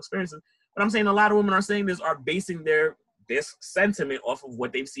have personal experiences, but I'm saying a lot of women are saying this, are basing this sentiment off of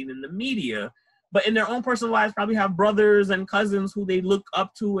what they've seen in the media, but in their own personal lives probably have brothers and cousins who they look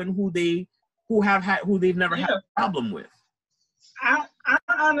up to and who they've never had a problem with. I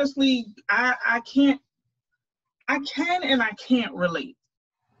honestly, I can and I can't relate.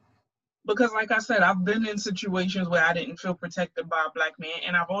 Because like I said, I've been in situations where I didn't feel protected by a black man,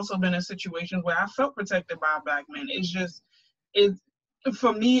 and I've also been in situations where I felt protected by a black man. It's just,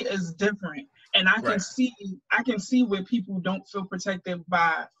 for me, it's different. And I can see where people don't feel protected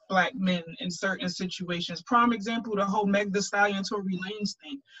by black men in certain situations. Prime example, the whole Meg Thee Stallion, Tory Lanez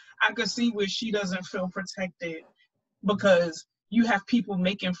thing. I could see where she doesn't feel protected because you have people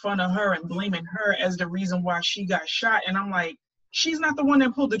making fun of her and blaming her as the reason why she got shot. And I'm like, she's not the one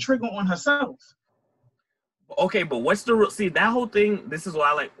that pulled the trigger on herself. Okay, but what's that whole thing, this is what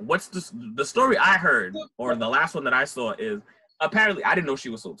I like, what's the story I heard, or the last one that I saw is, apparently, I didn't know she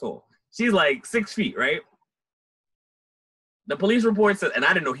was so tall. She's like 6 feet, right? The police report said, and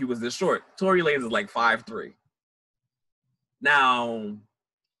I didn't know he was this short, Tory Lanez is like 5'3". Now,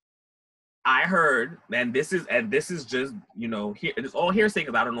 I heard, and this is just, it's all hearsay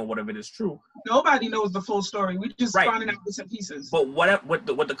because I don't know what of it is true. Nobody knows the full story. We just finding out bits and pieces. But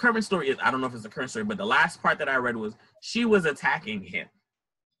what the current story is, I don't know if it's the current story, but the last part that I read was she was attacking him.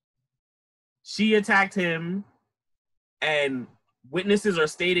 She attacked him, and witnesses are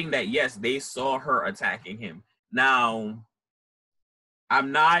stating that, yes, they saw her attacking him. Now,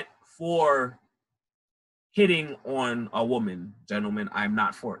 I'm not for hitting on a woman, gentlemen. I'm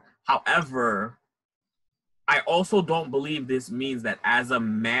not for it. However, I also don't believe this means that as a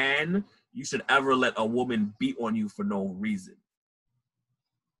man, you should ever let a woman beat on you for no reason.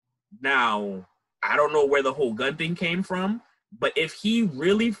 Now, I don't know where the whole gun thing came from, but if he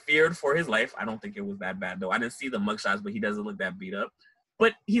really feared for his life, I don't think it was that bad, though. I didn't see the mugshots, but he doesn't look that beat up.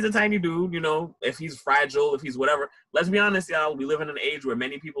 But he's a tiny dude, if he's fragile, if he's whatever. Let's be honest, y'all, we live in an age where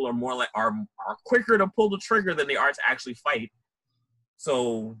many people are more are quicker to pull the trigger than they are to actually fight.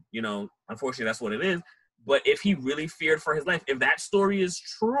 So, unfortunately, that's what it is. But if he really feared for his life, if that story is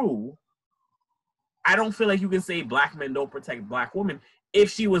true, I don't feel like you can say black men don't protect black women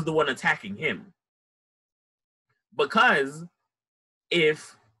if she was the one attacking him. Because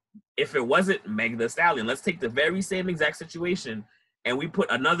if it wasn't Meg Thee Stallion, let's take the very same exact situation and we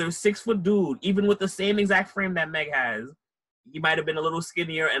put another 6-foot dude, even with the same exact frame that Meg has. He might have been a little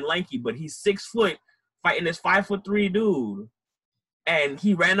skinnier and lanky, but he's 6 foot fighting this 5'3" dude. And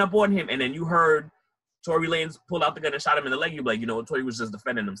he ran up on him, and then you heard Tory Lanez pull out the gun and shot him in the leg. You'd be like, Tory was just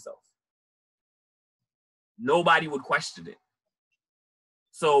defending himself. Nobody would question it.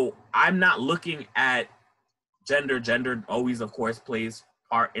 So I'm not looking at gender. Gender always, of course, plays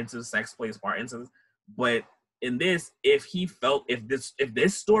part into sex, plays part into this. But in this, if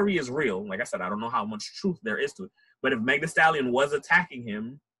this story is real, like I said, I don't know how much truth there is to it. But if Meg Thee Stallion was attacking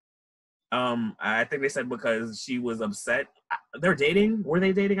him, I think they said because she was upset. They're dating? Were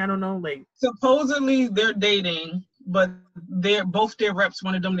they dating? I don't know. Like, supposedly they're dating, but both their reps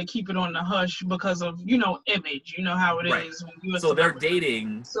wanted them to keep it on the hush because of, image. You know how it is when you're so they're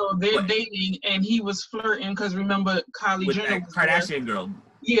dating. So they're dating, and he was flirting because remember Kylie with Jenner that Kardashian girl.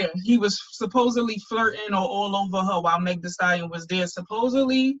 Yeah, he was supposedly flirting or all over her while Meg Thee Stallion was there.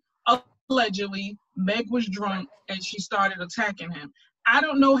 Supposedly, allegedly, Meg was drunk and she started attacking him. I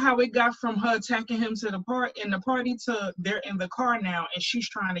don't know how it got from her attacking him to the party to they're in the car now and she's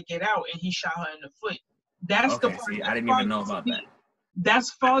trying to get out and he shot her in the foot. That's the part. See, I didn't even know about that.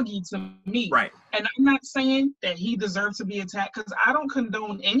 That's foggy to me. Right. And I'm not saying that he deserves to be attacked because I don't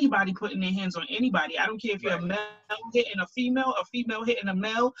condone anybody putting their hands on anybody. I don't care if you're a male hitting a female hitting a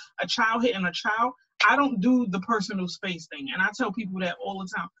male, a child hitting a child. I don't do the personal space thing. And I tell people that all the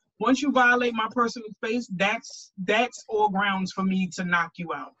time. Once you violate my personal space, that's all grounds for me to knock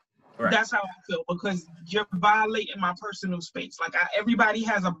you out. Right. That's how I feel because you're violating my personal space. Like everybody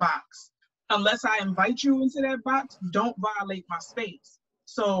has a box. Unless I invite you into that box, don't violate my space.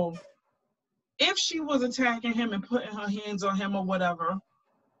 So if she was attacking him and putting her hands on him or whatever,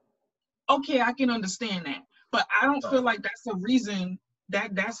 okay, I can understand that. But I don't feel like that's a reason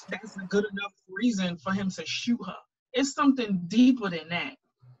that's a good enough reason for him to shoot her. It's something deeper than that.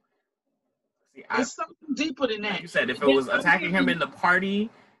 See, it's something deeper than that. Like you said, if it was attacking him in the party,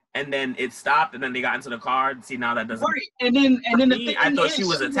 and then it stopped, and then they got into the car. See, now that doesn't. Right, and then the thing I thought she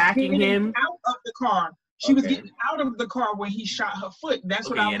was attacking him out of the car. She was getting out of the car when he shot her foot. That's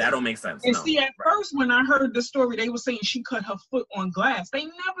what I was. Yeah, that don't make sense. And see, at first when I heard the story, they were saying she cut her foot on glass. They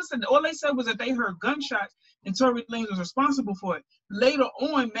never said. All they said was that they heard gunshots and Tory Lanez was responsible for it. Later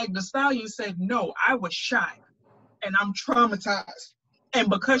on, Meg Thee Stallion said, "No, I was shot, and I'm traumatized." And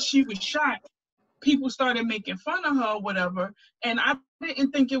because she was shot, people started making fun of her or whatever, and I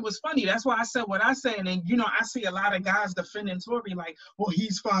didn't think it was funny. That's why I said what I said. And, I see a lot of guys defending Tory like, well,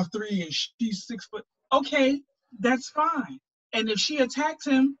 he's 5'3" and she's 6 foot. Okay, that's fine. And if she attacked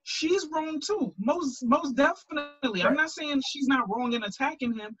him, she's wrong too. Most definitely. Right. I'm not saying she's not wrong in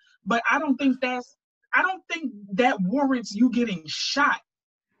attacking him, but I don't think that warrants you getting shot.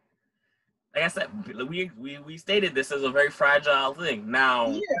 Like I said, we stated this as a very fragile thing.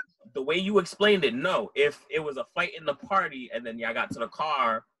 Now, the way you explained it, no. If it was a fight in the party and then y'all got to the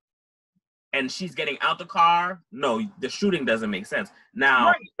car and she's getting out the car, no, the shooting doesn't make sense.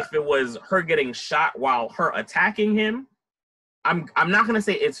 Now, if it was her getting shot while her attacking him, I'm not gonna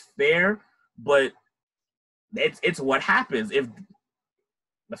say it's fair, but it's what happens. If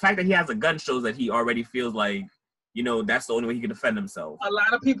the fact that he has a gun shows that he already feels like, that's the only way he can defend himself. A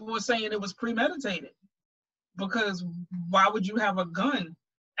lot of people were saying it was premeditated because why would you have a gun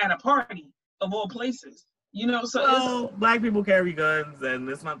at a party of all places? So black people carry guns and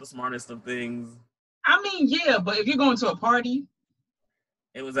it's not the smartest of things. I mean, yeah, but if you're going to a party.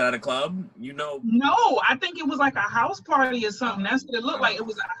 It was at a club, No, I think it was like a house party or something. That's what it looked like. It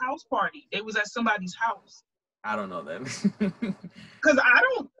was a house party. It was at somebody's house. I don't know then. Because I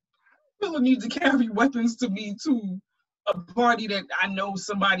don't feel a need to carry weapons to me to a party that I know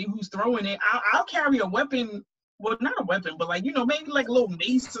somebody who's throwing it. I'll carry a weapon. Well, not a weapon, but maybe like a little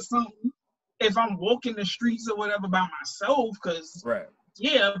mace or something if I'm walking the streets or whatever by myself. Because,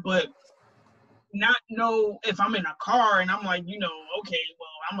 but not know if I'm in a car and I'm like, okay, well,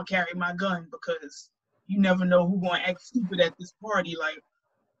 I'm going to carry my gun because you never know who's going to act stupid at this party. Like,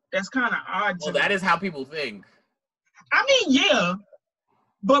 that's kind of odd to me. That is how people think. I mean, yeah.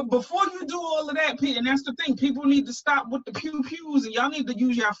 But before you do all of that, and that's the thing, people need to stop with the pew-pews and y'all need to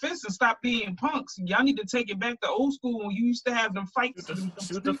use your fists and stop being punks. Y'all need to take it back to old school when you used to have them fights.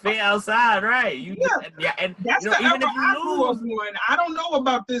 Shoot the fair outside, right? And that's the even if you grew up on. I don't know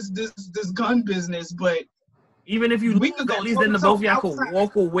about this gun business, but even if you lose, at least then the both of y'all could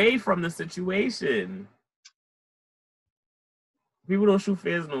walk away from the situation. People don't shoot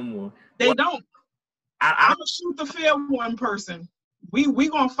fairs no more. They don't. I'm gonna shoot the fair one person. We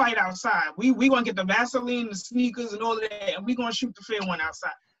gonna fight outside. We gonna get the Vaseline, the sneakers, and all of that, and we gonna shoot the fair one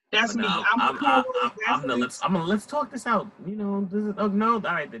outside. That's me. Let's talk this out. This is no. All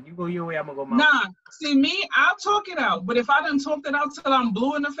right, then you go your way. I'm gonna go my way. Nah, see me, I'll talk it out. But if I done talked it out till I'm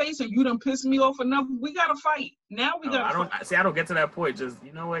blue in the face and you done pissed me off enough, we gotta fight. Now we gotta. I don't get to that point. Just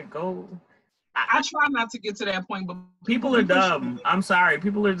go. I try not to get to that point, but people are dumb. I'm sorry,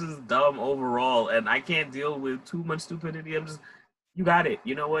 people are just dumb overall, and I can't deal with too much stupidity. You got it.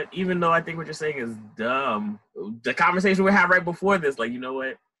 You know what? Even though I think what you're saying is dumb, the conversation we had right before this, you know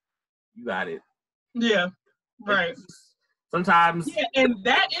what? You got it. Yeah, right. Sometimes, in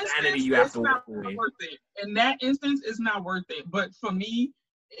that instance, you have it's not worth it. In that instance, it's not worth it. But for me,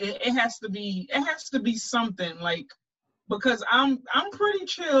 it has to be. It has to be something because I'm pretty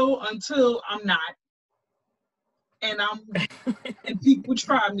chill until I'm not. and and people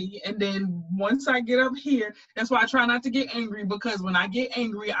try me. And then once I get up here, that's why I try not to get angry, because when I get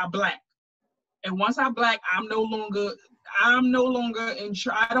angry, I black. And once I black, I'm no longer in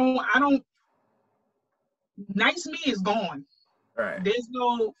I don't nice me is gone. Right. There's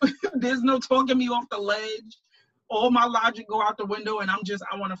no there's no talking me off the ledge. All my logic go out the window, and I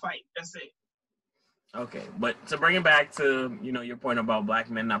want to fight. That's it. Okay, but to bring it back to, you know, your point about black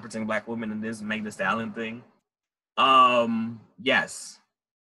men not protecting black women and this Meg Thee Stallion thing. Yes.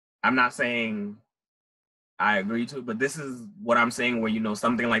 I'm not saying I agree to it, but this is what I'm saying where, you know,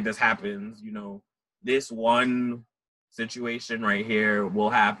 something like this happens, you know, this one situation right here will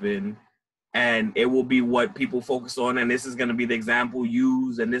happen and it will be what people focus on, and this is going to be the example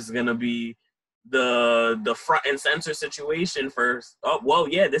used, and this is going to be the front and center situation first. Oh, well,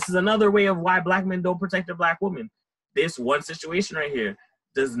 yeah, this is another way of why black men don't protect a black woman. This one situation right here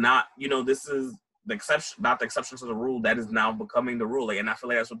does not, you know, this is the exception, not the exception to the rule. That is now becoming the rule. Like, and I feel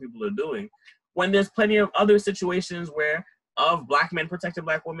like that's what people are doing. When there's plenty of other situations where of black men protecting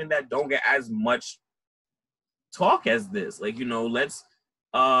black women that don't get as much talk as this. Like, you know, let's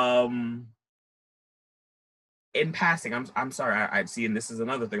in passing, I'm sorry, I see, and this is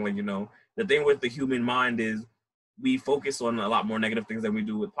another thing, like, you know, the thing with the human mind is we focus on a lot more negative things than we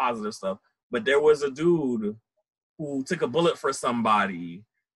do with positive stuff. But there was a dude who took a bullet for somebody.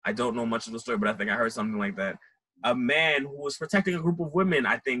 I don't know much of the story, but I think I heard something like that. A man who was protecting a group of women,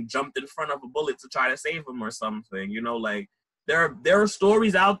 I think, jumped in front of a bullet to try to save him or something. You know, like, there are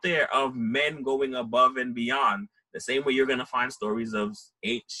stories out there of men going above and beyond. The same way you're going to find stories of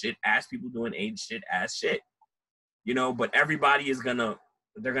ain't shit ass people doing ain't shit ass shit. You know, but everybody is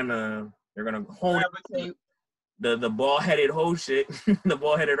they're gonna hone the ball-headed hoe shit, the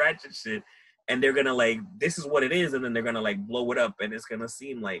ball-headed ratchet shit, and they're gonna, like, this is what it is, and then they're gonna, like, blow it up, and it's gonna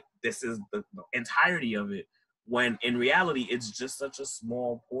seem like this is the entirety of it, when in reality it's just such a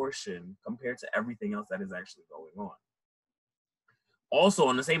small portion compared to everything else that is actually going on. Also,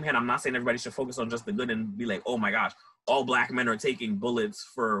 on the same hand, I'm not saying everybody should focus on just the good and be like, oh my gosh, all black men are taking bullets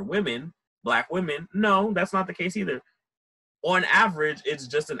for women, black women. No, that's not the case either. On average, it's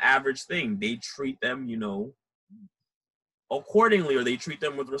just an average thing. They treat them, you know, accordingly, or they treat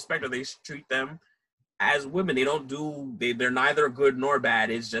them with respect, or they treat them as women. They're neither good nor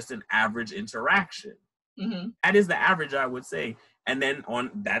bad. It's just an average interaction. Mm-hmm. That is the average, I would say. And then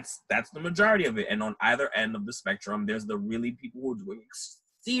that's the majority of it. And on either end of the spectrum, there's the really people who are doing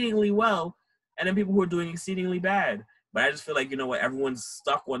exceedingly well, and then people who are doing exceedingly bad. But I just feel like, you know what, everyone's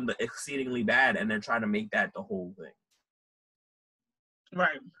stuck on the exceedingly bad, and they're trying to make that the whole thing.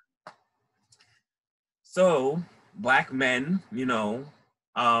 Right. So, black men, you know,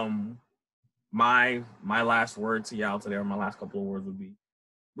 my last word to y'all today, or my last couple of words would be,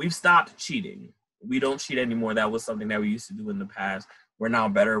 we've stopped cheating. We don't cheat anymore. That was something that we used to do in the past. We're now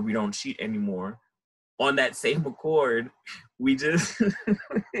better. We don't cheat anymore. On that same accord, we just...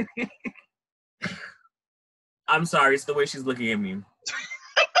 I'm sorry, it's the way she's looking at me.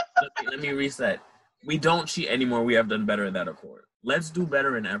 Let me reset. We don't cheat anymore. We have done better in that accord. Let's do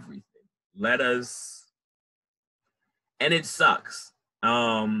better in everything. Let us... And it sucks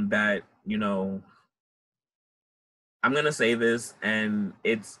that, you know, I'm going to say this, and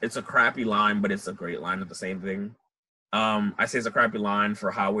it's a crappy line, but it's a great line at the same thing. I say it's a crappy line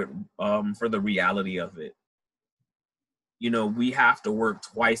for how it, for the reality of it. You know, we have to work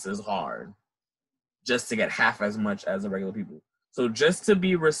twice as hard just to get half as much as the regular people. So just to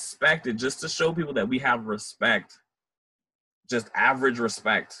be respected, just to show people that we have respect, just average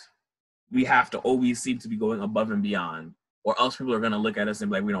respect, we have to always seem to be going above and beyond, or else people are going to look at us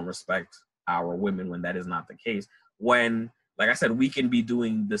and be like, we don't respect our women, when that is not the case. When, like I said, we can be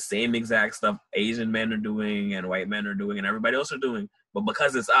doing the same exact stuff Asian men are doing and white men are doing and everybody else are doing, but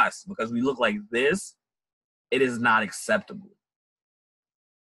because it's us, because we look like this, it is not acceptable.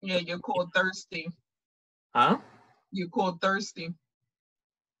 Yeah, you're called thirsty. Huh? You're called thirsty.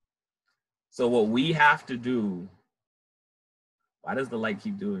 So what we have to do... Why does the light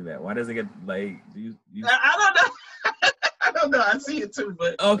keep doing that? Why does it get, like... I don't know. I don't know. I see it too,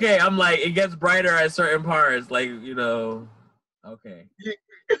 but... Okay, I'm like, it gets brighter at certain parts. Like, you know... Okay.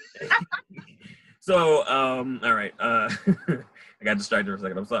 So, all right. I got distracted for a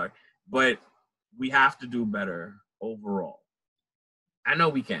second. I'm sorry. But we have to do better overall. I know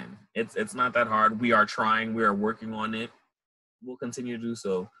we can. It's not that hard. We are trying. We are working on it. We'll continue to do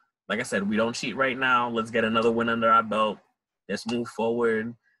so. Like I said, we don't cheat right now. Let's get another win under our belt. Let's move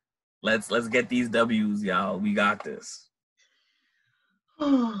forward. Let's get these W's, y'all. We got this.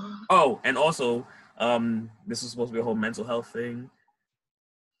 Oh, and also, this is supposed to be a whole mental health thing.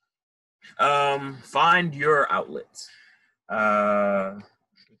 Find your outlet. I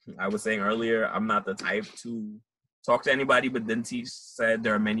was saying earlier, I'm not the type to talk to anybody, but then Teesha said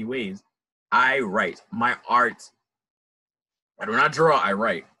there are many ways. I write. My art, I do not draw, I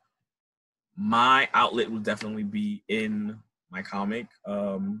write. My outlet would definitely be in my comic.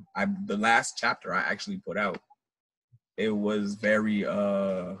 The last chapter I actually put out, it was very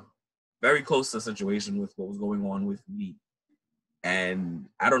close to the situation with what was going on with me. And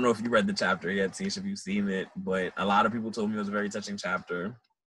I don't know if you read the chapter yet, Teesha, if you've seen it, but a lot of people told me it was a very touching chapter.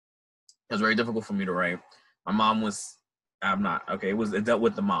 It was very difficult for me to write. My mom was, I'm not, okay, it dealt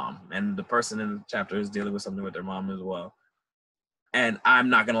with the mom. And the person in the chapter is dealing with something with their mom as well. And I'm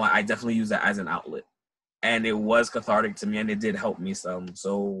not going to lie, I definitely use that as an outlet. And it was cathartic to me, and it did help me some.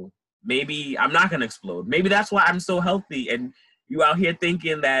 So maybe I'm not going to explode. Maybe that's why I'm so healthy. And you out here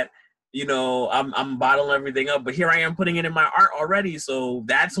thinking that, you know, I'm bottling everything up, but here I am putting it in my art already. So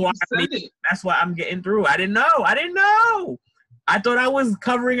that's why that's why I'm getting through. I didn't know. I thought I was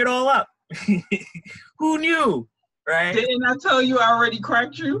covering it all up. Who knew, right? Didn't I tell you I already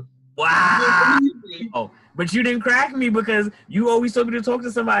cracked you? Wow. Oh, but you didn't crack me because you always told me to talk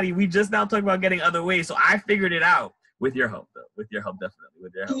to somebody. We just now talked about getting other ways, so I figured it out with your help, though. With your help, definitely.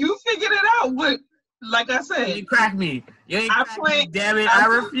 With your help. You figured it out, but like I said, you ain't crack me. You ain't crack me. Damn it! I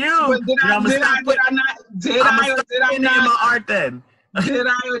refuse. But did I not? My art then. Did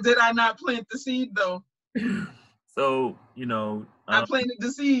I or did I not plant the seed though? So you know, I planted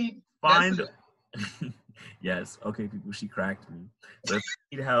the seed. Find. Yes. Okay, people. She cracked me. So if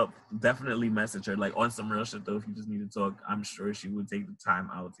you need help, definitely message her. Like on some real shit though. If you just need to talk, I'm sure she would take the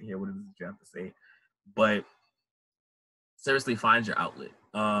time out to hear what it is that you have to say. But seriously, find your outlet.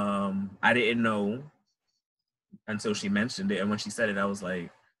 I didn't know until she mentioned it, and when she said it, I was like,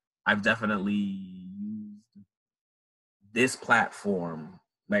 I've definitely used this platform,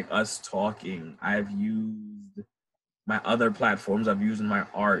 like us talking. I've used my other platforms. I've used my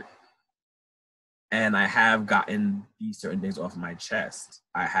art. And I have gotten these certain things off my chest.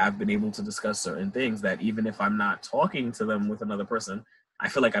 I have been able to discuss certain things that even if I'm not talking to them with another person, I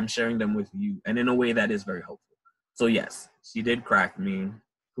feel like I'm sharing them with you. And in a way that is very helpful. So yes, she did crack me.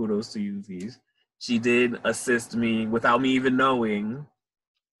 Kudos to you, Teesha. She did assist me without me even knowing.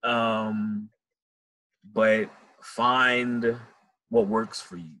 But find what works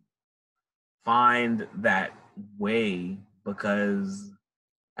for you. Find that way, because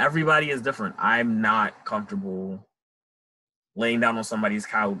everybody is different. I'm not comfortable laying down on somebody's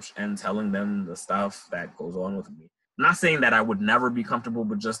couch and telling them the stuff that goes on with me. I'm not saying that I would never be comfortable,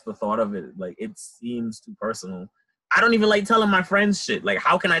 but just the thought of it, like, it seems too personal. I don't even like telling my friends shit. Like,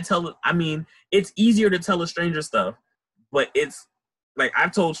 how can I tell? I mean, it's easier to tell a stranger stuff, but it's like,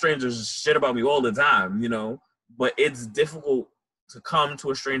 I've told strangers shit about me all the time, you know, but it's difficult to come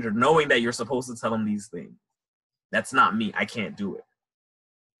to a stranger knowing that you're supposed to tell them these things. That's not me. I can't do it.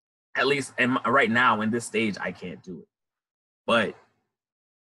 At least right now in this stage, I can't do it. But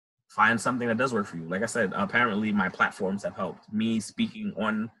find something that does work for you. Like I said, apparently my platforms have helped me speaking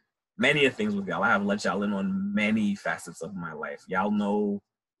on many of things with y'all. I have let y'all in on many facets of my life. Y'all know,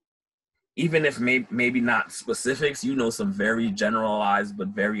 even if maybe not specifics, you know some very generalized but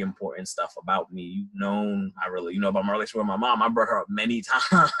very important stuff about me. You know about my relationship with my mom. I brought her up many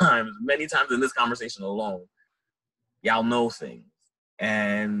times in this conversation alone. Y'all know things.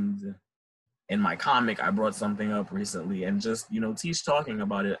 And in my comic, I brought something up recently, and just, you know, Teesha talking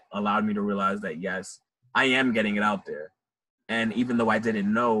about it allowed me to realize that, yes, I am getting it out there. And even though I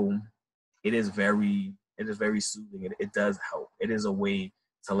didn't know, it is very soothing. It does help. It is a way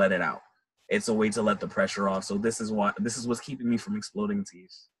to let it out. It's a way to let the pressure off. So this is what's keeping me from exploding,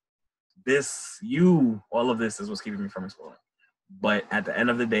 Teesha. All of this is what's keeping me from exploding. But at the end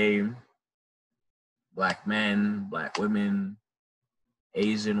of the day, Black men, Black women,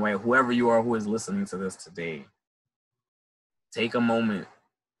 Asian, white, whoever you are who is listening to this today, take a moment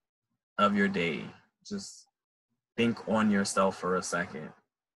of your day. Just think on yourself for a second,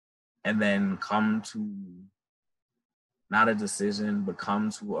 and then come to not a decision, but come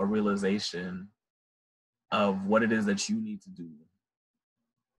to a realization of what it is that you need to do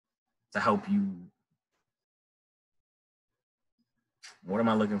to help you. What am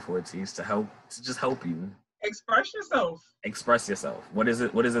I looking for, Teesha? To just help you. Express yourself. What is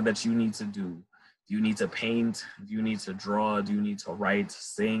it that you need to do? Do you need to paint? Do you need to draw? Do you need to write,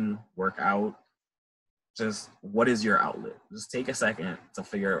 sing, work out? Just, what is your outlet? Just take a second to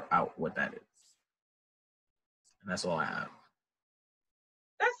figure out what that is. And that's all I have.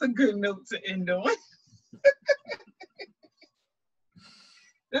 That's a good note to end on.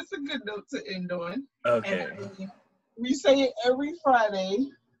 That's a good note to end on. Okay. And we say it every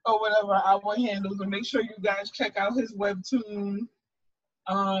Friday. or whatever, our handles, and make sure you guys check out his webtoon,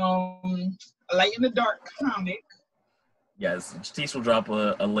 Light in the Dark comic. Yes, Teesha will drop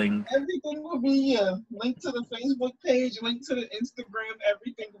a link. Everything will be linked to the Facebook page, linked to the Instagram.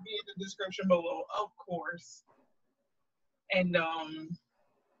 Everything will be in the description below, of course. And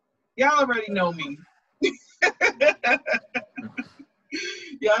y'all already know me.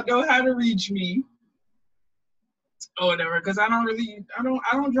 Y'all know how to reach me or whatever, because I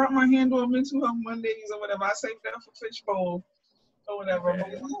don't drop my handle on Mental Health Mondays or whatever. I save that for Fishbowl or whatever.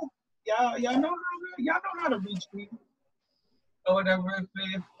 Okay. But y'all know how to reach me or whatever.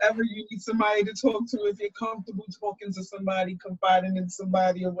 If ever you need somebody to talk to, if you're comfortable talking to somebody, confiding in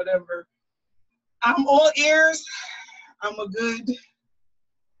somebody or whatever, I'm all ears. I'm a good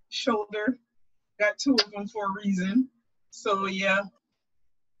shoulder. Got 2 of them for a reason. So yeah.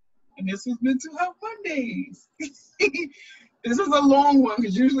 And this was Mental Health Mondays. This was a long one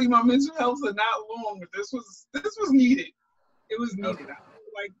because usually my mental healths are not long, but this was needed. It was needed. Okay.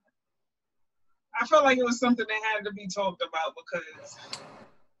 I felt like it was something that had to be talked about because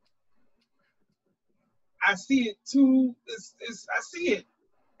I see it too. I see it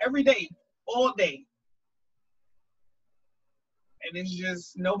every day, all day. And it's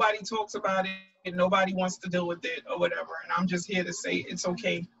just nobody talks about it. Nobody wants to deal with it or whatever. And I'm just here to say it's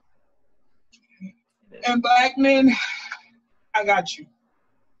okay. And Black men, I got you.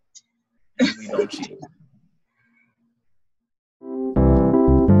 We don't cheat.